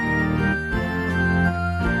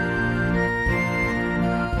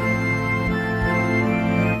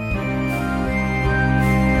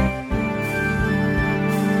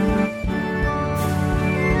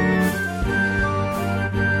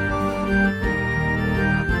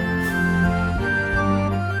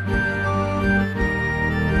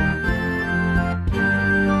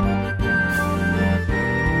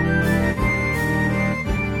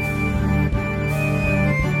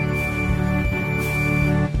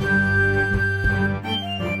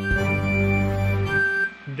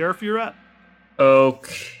 Durf, you're up.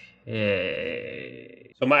 Okay.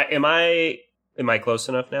 So am I close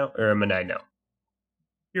enough now, or am I now?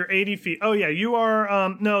 You're 80 feet. Oh yeah, you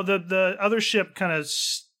are. No, the other ship kind of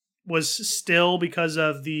was still because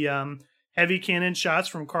of the heavy cannon shots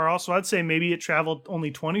from Carl. So I'd say maybe it traveled only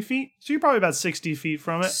 20 feet. So you're probably about 60 feet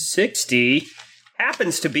from it. 60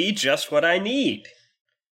 happens to be just what I need.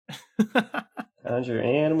 Conjure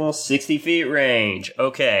animal, 60 feet range.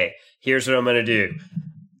 Okay, here's what I'm going to do.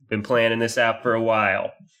 Been planning this out for a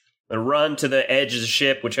while. I'm going to run to the edge of the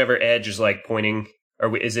ship, whichever edge is like pointing.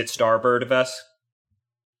 Is it starboard of us?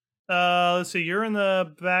 Let's see. You're in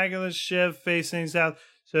the back of the ship facing south.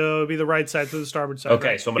 So it'd be the right side to the starboard side. Okay,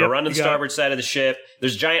 right? so I'm going to run to the starboard side of the ship.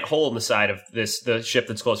 There's a giant hole in the side of the ship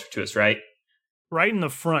that's closer to us, right? Right in the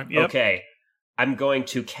front, yep. Okay. I'm going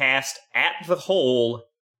to cast at the hole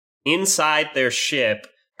inside their ship,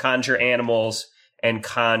 conjure animals, and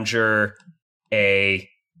conjure a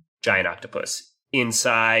giant octopus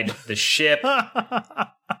inside the ship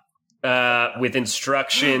with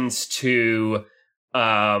instructions to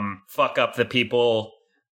fuck up the people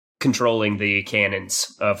controlling the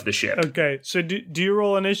cannons of the ship. Okay, so do you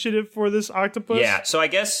roll initiative for this octopus? Yeah, so I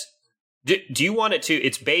guess, do you want it to,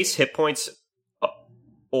 its base hit points,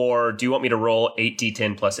 or do you want me to roll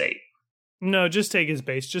 8d10 plus 8? No, just take his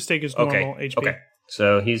base. Just take his normal HP. Okay,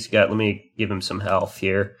 so he's got, let me give him some health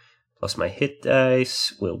here. Plus my hit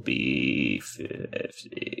dice will be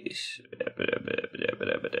 50.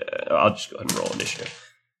 I'll just go ahead and roll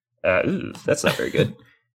initiative. Ooh, that's not very good.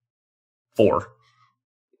 4.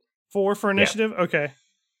 4 for initiative? Yeah. Okay.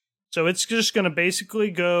 So it's just going to basically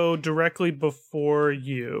go directly before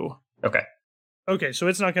you. Okay. Okay, so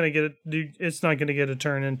it's not going to get a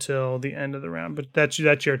turn until the end of the round, but that's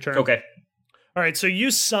your turn. Okay. All right, so you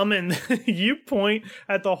summon, you point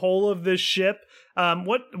at the whole of this ship.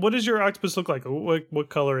 What does your octopus look like? What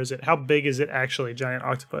color is it? How big is it actually, giant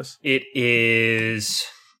octopus? It is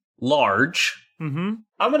large. Mm-hmm.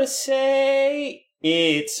 I'm going to say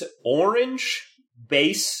it's orange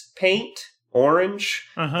base paint, orange,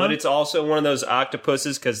 but it's also one of those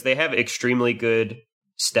octopuses because they have extremely good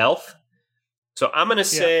stealth. So I'm going to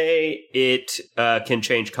say it can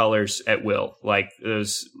change colors at will, like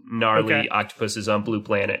those gnarly octopuses on Blue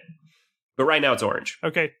Planet. But right now it's orange.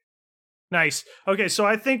 Okay. Nice. Okay, so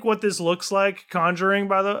I think what this looks like, conjuring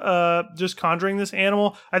this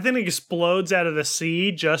animal, I think it explodes out of the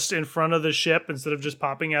sea just in front of the ship instead of just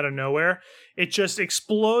popping out of nowhere. It just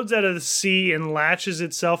explodes out of the sea and latches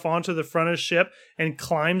itself onto the front of the ship and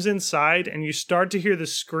climbs inside, and you start to hear the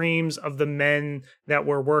screams of the men that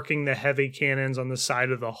were working the heavy cannons on the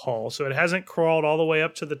side of the hull. So it hasn't crawled all the way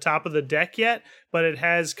up to the top of the deck yet, but it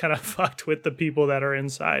has kind of fucked with the people that are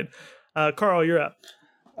inside. Carl, you're up.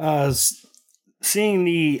 Seeing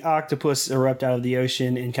the octopus erupt out of the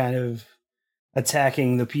ocean and kind of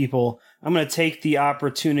attacking the people, I'm going to take the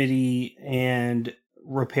opportunity and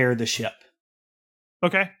repair the ship.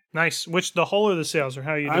 Okay, nice. Which, the hull or the sails, or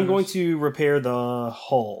how are you doing I'm going to repair the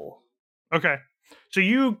hull. Okay. So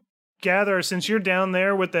you gather, since you're down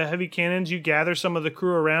there with the heavy cannons, you gather some of the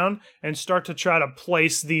crew around and start to try to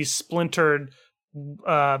place these splintered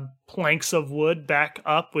planks of wood back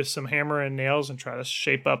up with some hammer and nails and try to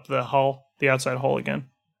shape up the hull, the outside hull again.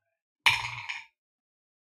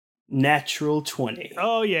 Natural 20.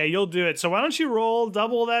 Oh yeah, you'll do it. So why don't you roll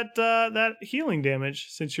double that healing damage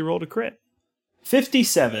since you rolled a crit?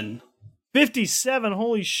 57. 57,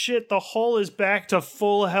 holy shit, the hull is back to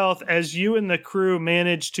full health as you and the crew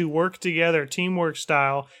manage to work together, teamwork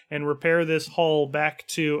style, and repair this hull back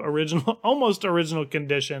to almost original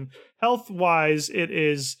condition. Health-wise, it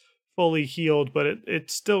is fully healed, but it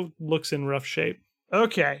still looks in rough shape.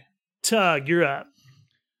 Okay, Tug, you're up.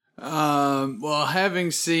 Well,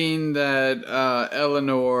 having seen that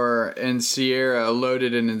Eleanor and Sierra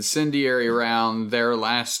loaded an incendiary round their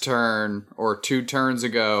last turn, or 2 turns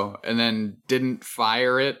ago, and then didn't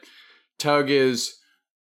fire it, Tug is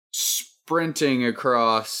sprinting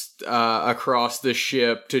across the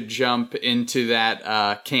ship to jump into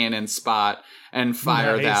that cannon spot and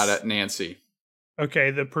fire that at Nancy.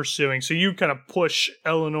 Okay, the pursuing. So you kind of push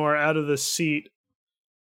Eleanor out of the seat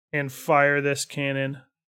and fire this cannon.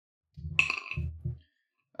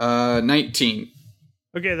 19.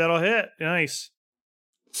 Okay, that'll hit. Nice.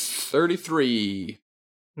 33.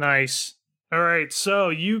 Nice. All right, so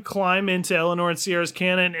you climb into Eleanor and Sierra's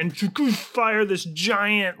cannon and fire this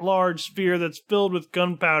giant, large sphere that's filled with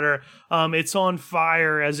gunpowder. It's on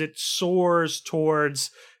fire as it soars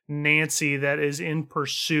towards Nancy that is in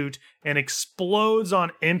pursuit and explodes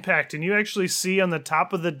on impact. And you actually see on the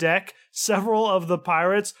top of the deck several of the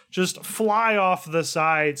pirates just fly off the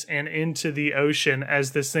sides and into the ocean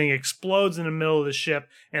as this thing explodes in the middle of the ship,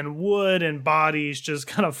 and wood and bodies just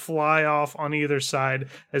kind of fly off on either side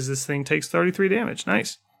as this thing takes 33 damage.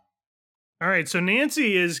 Nice. All right, so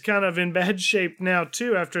Nancy is kind of in bad shape now,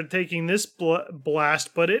 too, after taking this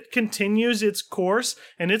blast, but it continues its course,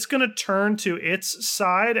 and it's going to turn to its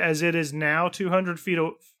side as it is now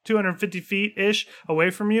 250 feet-ish away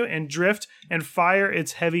from you, and drift and fire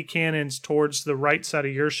its heavy cannons towards the right side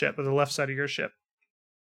of your ship, or the left side of your ship.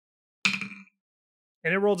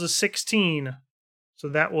 And it rolls a 16, so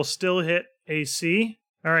that will still hit AC.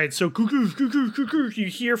 All right, so you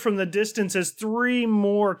hear from the distance as 3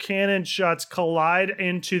 more cannon shots collide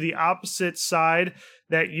into the opposite side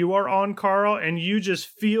that you are on, Carl, and you just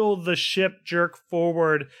feel the ship jerk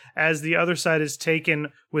forward as the other side is taken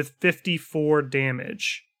with 54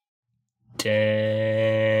 damage.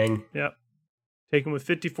 Dang. Yep. Taken with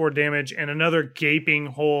 54 damage and another gaping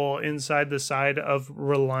hole inside the side of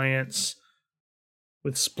Reliance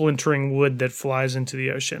with splintering wood that flies into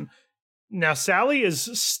the ocean. Now, Sally is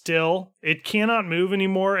still, it cannot move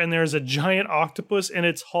anymore, and there's a giant octopus in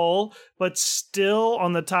its hull, but still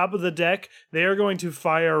on the top of the deck, they are going to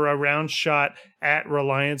fire a round shot at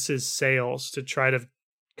Reliance's sails to try to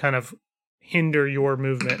kind of hinder your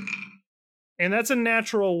movement. And that's a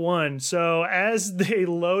natural 1. So as they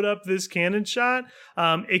load up this cannon shot,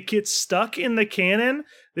 it gets stuck in the cannon.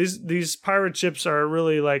 These pirate ships are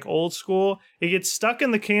really like old school. It gets stuck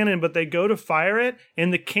in the cannon, but they go to fire it,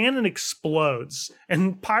 and the cannon explodes.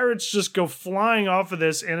 And pirates just go flying off of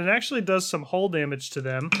this, and it actually does some hull damage to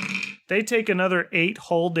them. They take another 8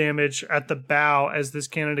 hull damage at the bow as this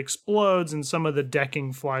cannon explodes, and some of the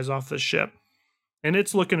decking flies off the ship. And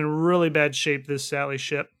it's looking in really bad shape, this Sally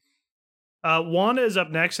ship. Wanda is up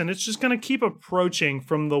next, and it's just going to keep approaching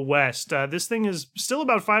from the west. This thing is still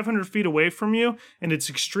about 500 feet away from you, and it's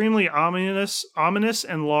extremely ominous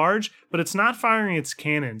and large, but it's not firing its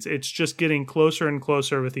cannons. It's just getting closer and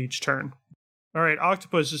closer with each turn. All right,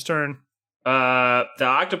 Octopus's turn. The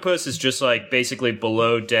octopus is just like basically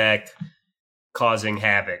below deck causing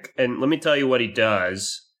havoc. And let me tell you what he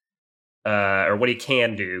does, or what he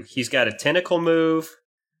can do. He's got a tentacle move,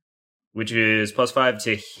 which is +5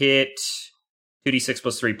 to hit, 2d6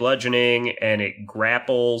 +3 bludgeoning, and it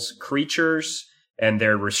grapples creatures, and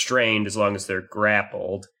they're restrained as long as they're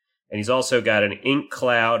grappled. And he's also got an ink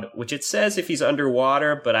cloud, which it says if he's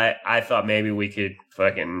underwater, but I thought maybe we could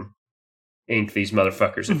fucking ink these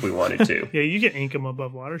motherfuckers if we wanted to. Yeah, you can ink them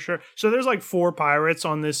above water, sure. So there's like 4 pirates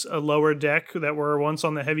on this lower deck that were once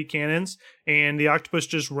on the heavy cannons, and the octopus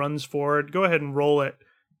just runs forward. Go ahead and roll it.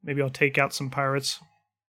 Maybe I'll take out some pirates.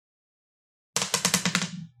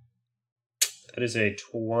 That is a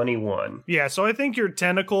 21. Yeah, so I think your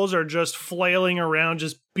tentacles are just flailing around,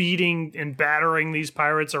 just beating and battering these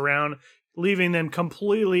pirates around, leaving them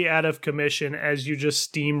completely out of commission as you just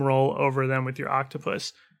steamroll over them with your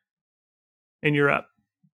octopus. And you're up.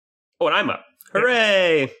 Oh, and I'm up.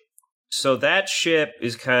 Hooray! Yeah. So that ship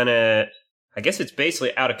is kind of, I guess it's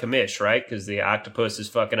basically out of commish, right? Because the octopus is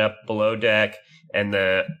fucking up below deck, and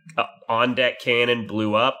the on-deck cannon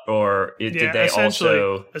blew up, or did they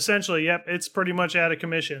also... Essentially, yep. It's pretty much out of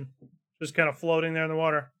commission. Just kind of floating there in the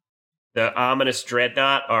water. The ominous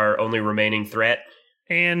dreadnought, our only remaining threat.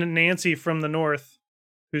 And Nancy from the north,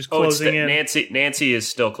 who's closing in. Nancy is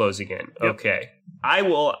still closing in. Yep. Okay. I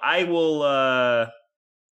will,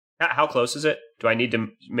 how close is it? Do I need to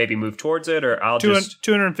maybe move towards it, or I'll just...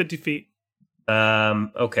 250 feet.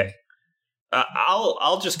 Okay.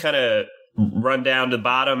 I'll just kind of run down to the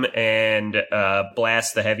bottom and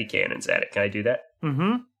blast the heavy cannons at it. Can I do that?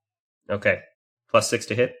 Mm-hmm. Okay. +6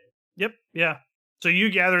 to hit? Yep, yeah. So you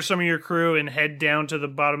gather some of your crew and head down to the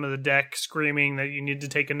bottom of the deck, screaming that you need to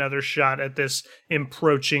take another shot at this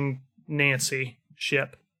approaching Nancy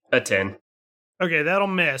ship. A 10. Okay, that'll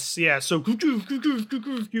miss. Yeah, so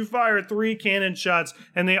you fire 3 cannon shots,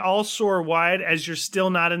 and they all soar wide as you're still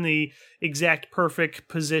not in the exact perfect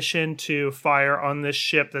position to fire on this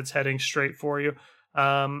ship that's heading straight for you.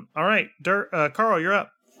 All right, Carl, you're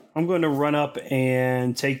up. I'm going to run up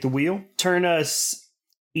and take the wheel, turn us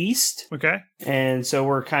east. Okay. And so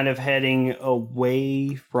we're kind of heading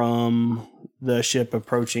away from the ship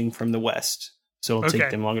approaching from the west. So it'll take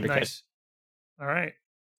them longer to catch. All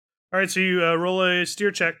right, so you roll a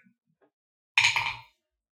steer check.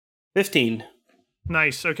 15.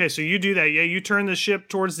 Nice. Okay, so you do that. Yeah, you turn the ship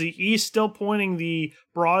towards the east, still pointing the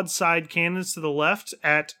broadside cannons to the left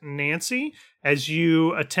at Nancy as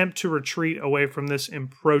you attempt to retreat away from this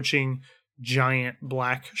approaching giant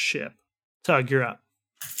black ship. Tug, you're up.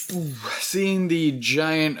 Seeing the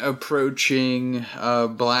giant approaching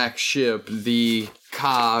black ship, the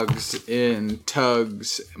cogs in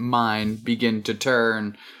Tug's mind begin to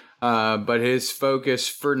turn. But his focus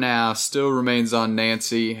for now still remains on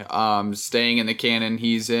Nancy. Staying in the cannon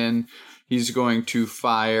he's in, he's going to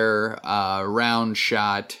fire a round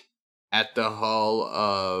shot at the hull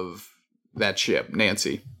of that ship,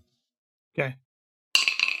 Nancy. Okay.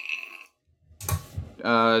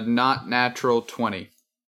 Not natural 20.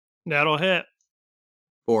 That'll hit.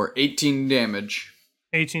 For 18 damage.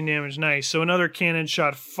 18 damage, nice. So another cannon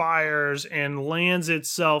shot fires and lands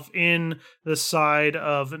itself in the side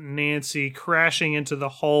of Nancy, crashing into the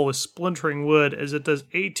hull with splintering wood as it does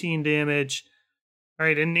 18 damage. All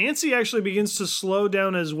right, and Nancy actually begins to slow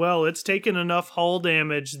down as well. It's taken enough hull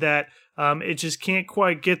damage that it just can't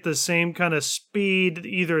quite get the same kind of speed.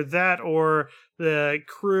 Either that or the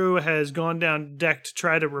crew has gone down deck to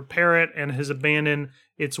try to repair it and has abandoned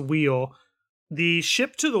its wheel. The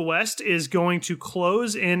ship to the west is going to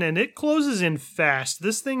close in, and it closes in fast.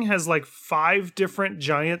 This thing has like 5 different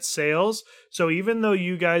giant sails, so even though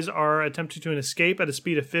you guys are attempting to escape at a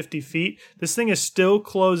speed of 50 feet, this thing is still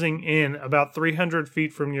closing in about 300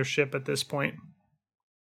 feet from your ship at this point.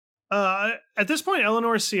 At this point,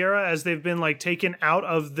 Eleanor, Sierra, as they've been like taken out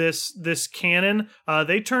of this cannon,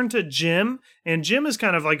 they turn to Jim, and Jim is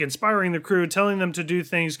kind of like inspiring the crew, telling them to do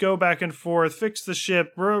things, go back and forth, fix the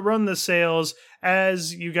ship, run the sails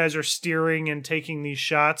as you guys are steering and taking these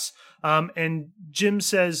shots. And Jim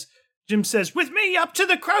says, "With me up to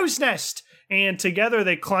the crow's nest!" And together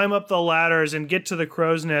they climb up the ladders and get to the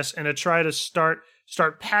crow's nest and to try to start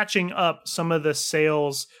patching up some of the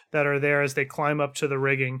sails that are there as they climb up to the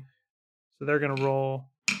rigging. So they're going to roll.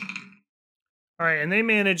 All right, and they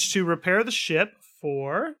manage to repair the ship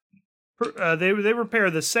for... they repair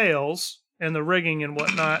the sails and the rigging and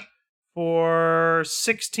whatnot for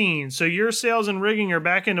 16. So your sails and rigging are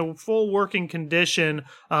back into full working condition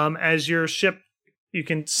as your ship... You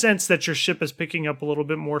can sense that your ship is picking up a little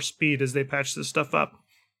bit more speed as they patch this stuff up.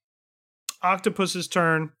 Octopus's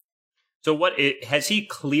turn. So has he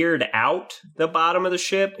cleared out the bottom of the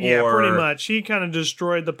ship? Yeah, or? pretty much. He kind of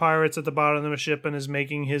destroyed the pirates at the bottom of the ship and is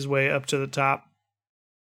making his way up to the top.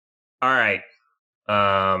 All right.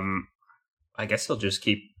 I guess he'll just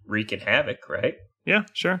keep wreaking havoc, right? Yeah,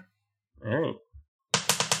 sure. All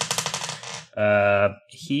right.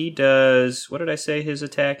 He does, what did I say his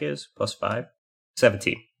attack is? +5?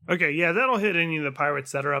 17. Okay, yeah, that'll hit any of the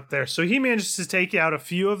pirates that are up there. So he manages to take out a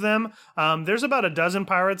few of them. There's about a dozen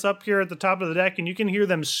pirates up here at the top of the deck, and you can hear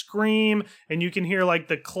them scream, and you can hear like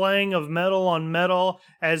the clang of metal on metal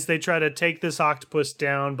as they try to take this octopus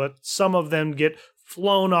down, but some of them get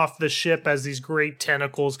flown off the ship as these great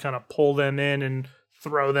tentacles kind of pull them in and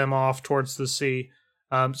throw them off towards the sea.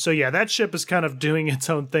 So yeah, that ship is kind of doing its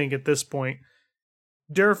own thing at this point.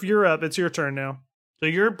 Durf, you're up. It's your turn now. So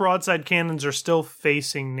your broadside cannons are still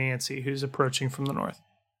facing Nancy, who's approaching from the north.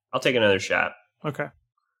 I'll take another shot. Okay.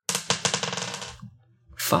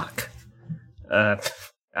 Fuck.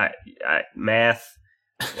 Math.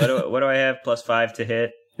 What do I have? +5 to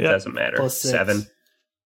hit? It doesn't matter. +6. 7.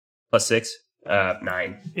 +6.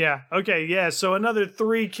 9. Yeah. Okay. Yeah. So another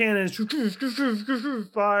 3 cannons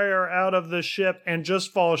fire out of the ship and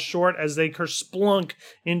just fall short as they splunk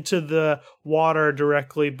into the water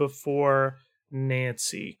directly before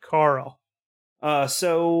Nancy. Carl.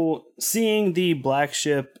 So seeing the black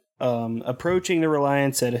ship approaching the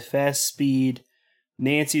Reliance at a fast speed,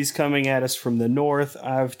 Nancy's coming at us from the north.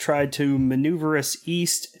 I've tried to maneuver us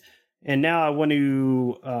east, and now I want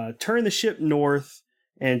to turn the ship north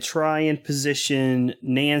and try and position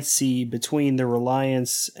Nancy between the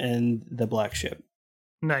Reliance and the black ship.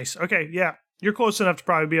 Nice. Okay. Yeah. You're close enough to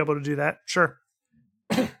probably be able to do that. Sure.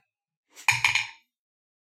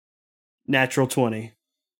 Natural 20.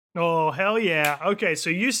 Oh, hell yeah. Okay, so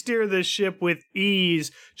you steer this ship with ease,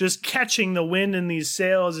 just catching the wind in these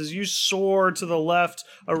sails as you soar to the left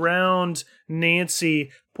around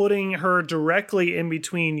Nancy, putting her directly in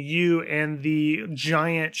between you and the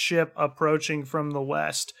giant ship approaching from the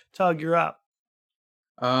west. Tug, you're up.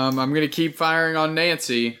 I'm going to keep firing on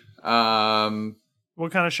Nancy.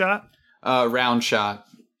 What kind of shot? Round shot.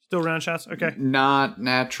 Still round shots? Okay. Not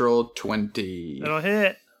natural 20. That'll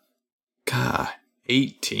hit. God,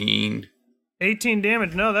 18. 18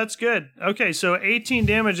 damage. No, that's good. Okay, so 18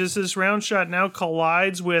 damage as this round shot now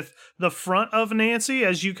collides with the front of Nancy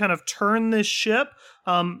as you kind of turn this ship,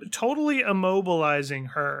 totally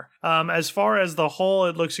immobilizing her. As far as the hull,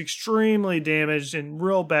 it looks extremely damaged, in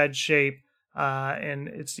real bad shape, and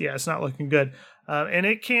it's not looking good. and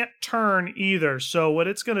it can't turn either. So what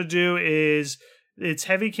it's going to do is its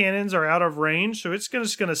heavy cannons are out of range, so it's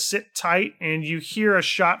just going to sit tight, and you hear a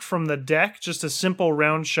shot from the deck, just a simple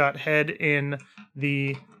round shot head in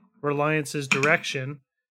the Reliance's direction,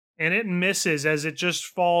 and it misses as it just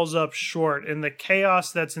falls up short. And the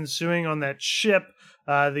chaos that's ensuing on that ship,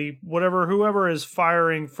 whoever is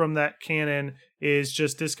firing from that cannon is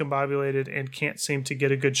just discombobulated and can't seem to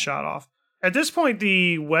get a good shot off. At this point,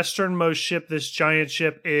 the westernmost ship, this giant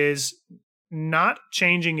ship, is not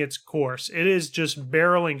changing its course. It is just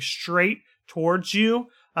barreling straight towards you.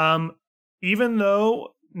 Even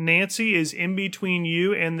though Nancy is in between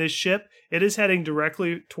you and this ship, it is heading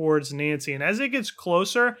directly towards Nancy. And as it gets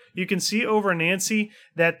closer, you can see over Nancy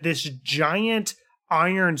that this giant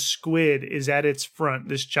iron squid is at its front.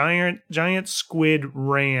 This giant squid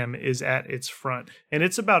ram is at its front. And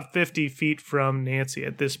it's about 50 feet from Nancy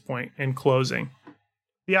at this point and closing.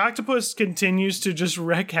 The octopus continues to just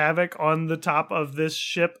wreak havoc on the top of this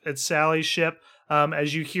ship. It's Sally's ship,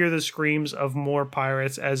 as you hear the screams of more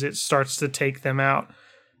pirates as it starts to take them out.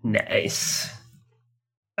 Nice.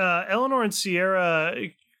 Eleanor and Sierra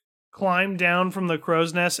climb down from the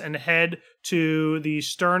crow's nest and head to the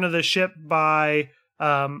stern of the ship by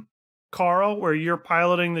Carl, where you're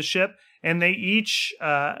piloting the ship, and they each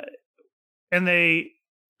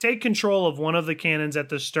take control of one of the cannons at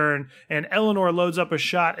the stern, and Eleanor loads up a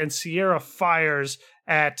shot, and Sierra fires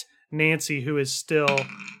at Nancy, who is still,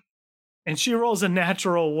 and she rolls a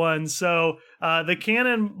natural 1. So the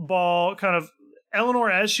cannonball kind of, Eleanor,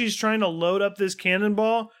 as she's trying to load up this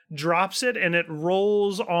cannonball, drops it, and it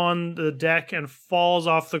rolls on the deck and falls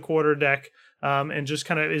off the quarterdeck, and just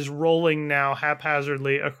kind of is rolling now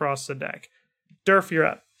haphazardly across the deck. Durf, you're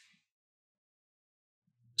up.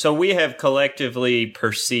 So we have collectively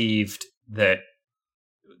perceived that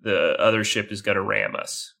the other ship is going to ram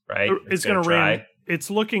us, right? It's going to ram. It's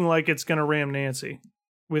looking like it's going to ram Nancy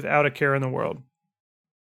without a care in the world.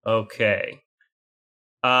 Okay.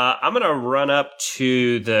 I'm going to run up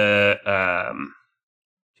to the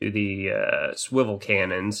swivel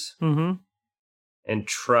cannons and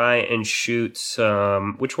try and shoot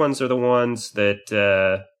some. Which ones are the ones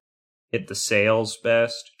that hit the sails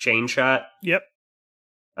best? Chain shot? Yep.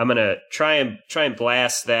 I'm gonna try and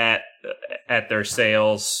blast that at their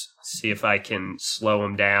sails. See if I can slow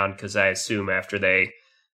them down, because I assume after they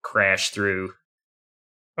crash through,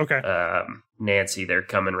 Nancy, they're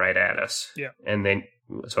coming right at us. Yeah, and then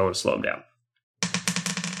so I want to slow them down.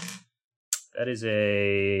 That is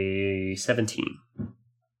a 17.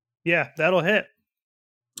 Yeah, that'll hit.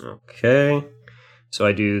 Okay, so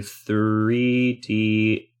I do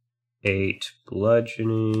 3d8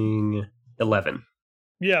 bludgeoning, 11.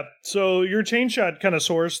 Yeah, so your chain shot kind of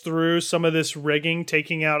soars through some of this rigging,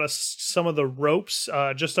 taking out some of the ropes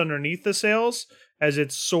just underneath the sails as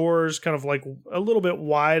it soars kind of like a little bit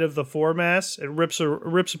wide of the foremast. It rips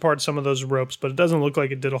apart some of those ropes, but it doesn't look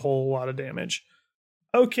like it did a whole lot of damage.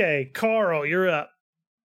 Okay, Carl, you're up.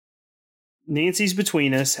 Nancy's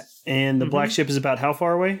between us, and the black ship is about how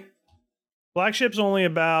far away? Black ship's only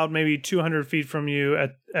about maybe 200 feet from you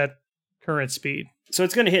at current speed. So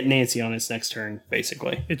it's going to hit Nancy on its next turn,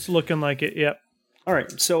 basically. It's looking like it, yep. All right,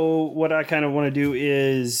 so what I kind of want to do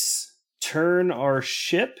is turn our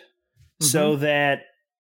ship so that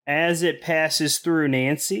as it passes through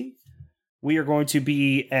Nancy, we are going to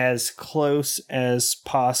be as close as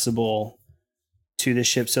possible to the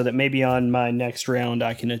ship so that maybe on my next round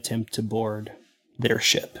I can attempt to board their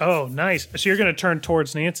ship. Oh, nice. So you're going to turn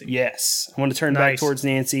towards Nancy? Yes. I want to turn back towards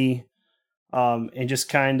Nancy and just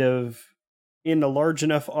kind of in a large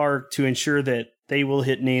enough arc to ensure that they will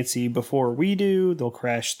hit Nancy before we do. They'll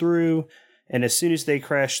crash through. And as soon as they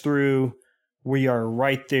crash through, we are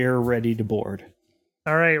right there ready to board.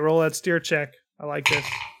 All right, roll that steer check. I like this.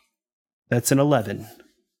 That's an 11.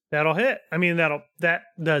 That'll hit. I mean, that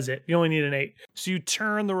does it. You only need an 8. So you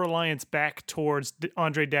turn the Reliance back towards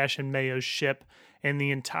Andre Dash and Mayo's ship, and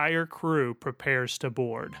the entire crew prepares to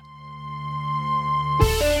board.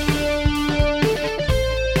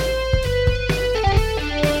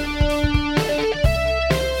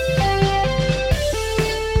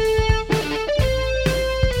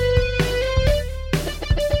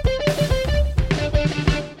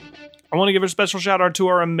 I want to give a special shout out to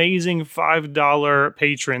our amazing $5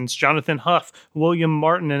 patrons, Jonathan Huff, William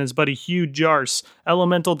Martin and his buddy Hugh Jars,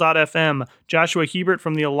 Elemental.fm, Joshua Hebert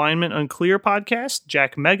from the Alignment Unclear podcast,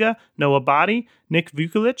 Jack Mega, Noah Body, Nick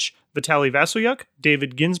Vukulich, Vitaly Vasilyuk,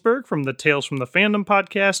 David Ginsberg from the Tales from the Fandom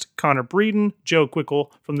podcast, Connor Breeden, Joe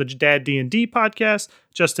Quickle from the Dad D&D podcast,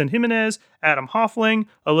 Justin Jimenez, Adam Hoffling,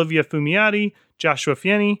 Olivia Fumiati, Joshua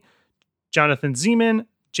Fieni, Jonathan Zeman,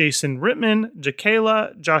 Jason Rittman,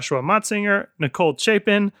 Jakayla, Joshua Motzinger, Nicole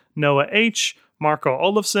Chapin, Noah H., Marco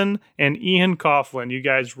Olofsson, and Ian Coughlin. You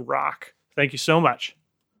guys rock. Thank you so much.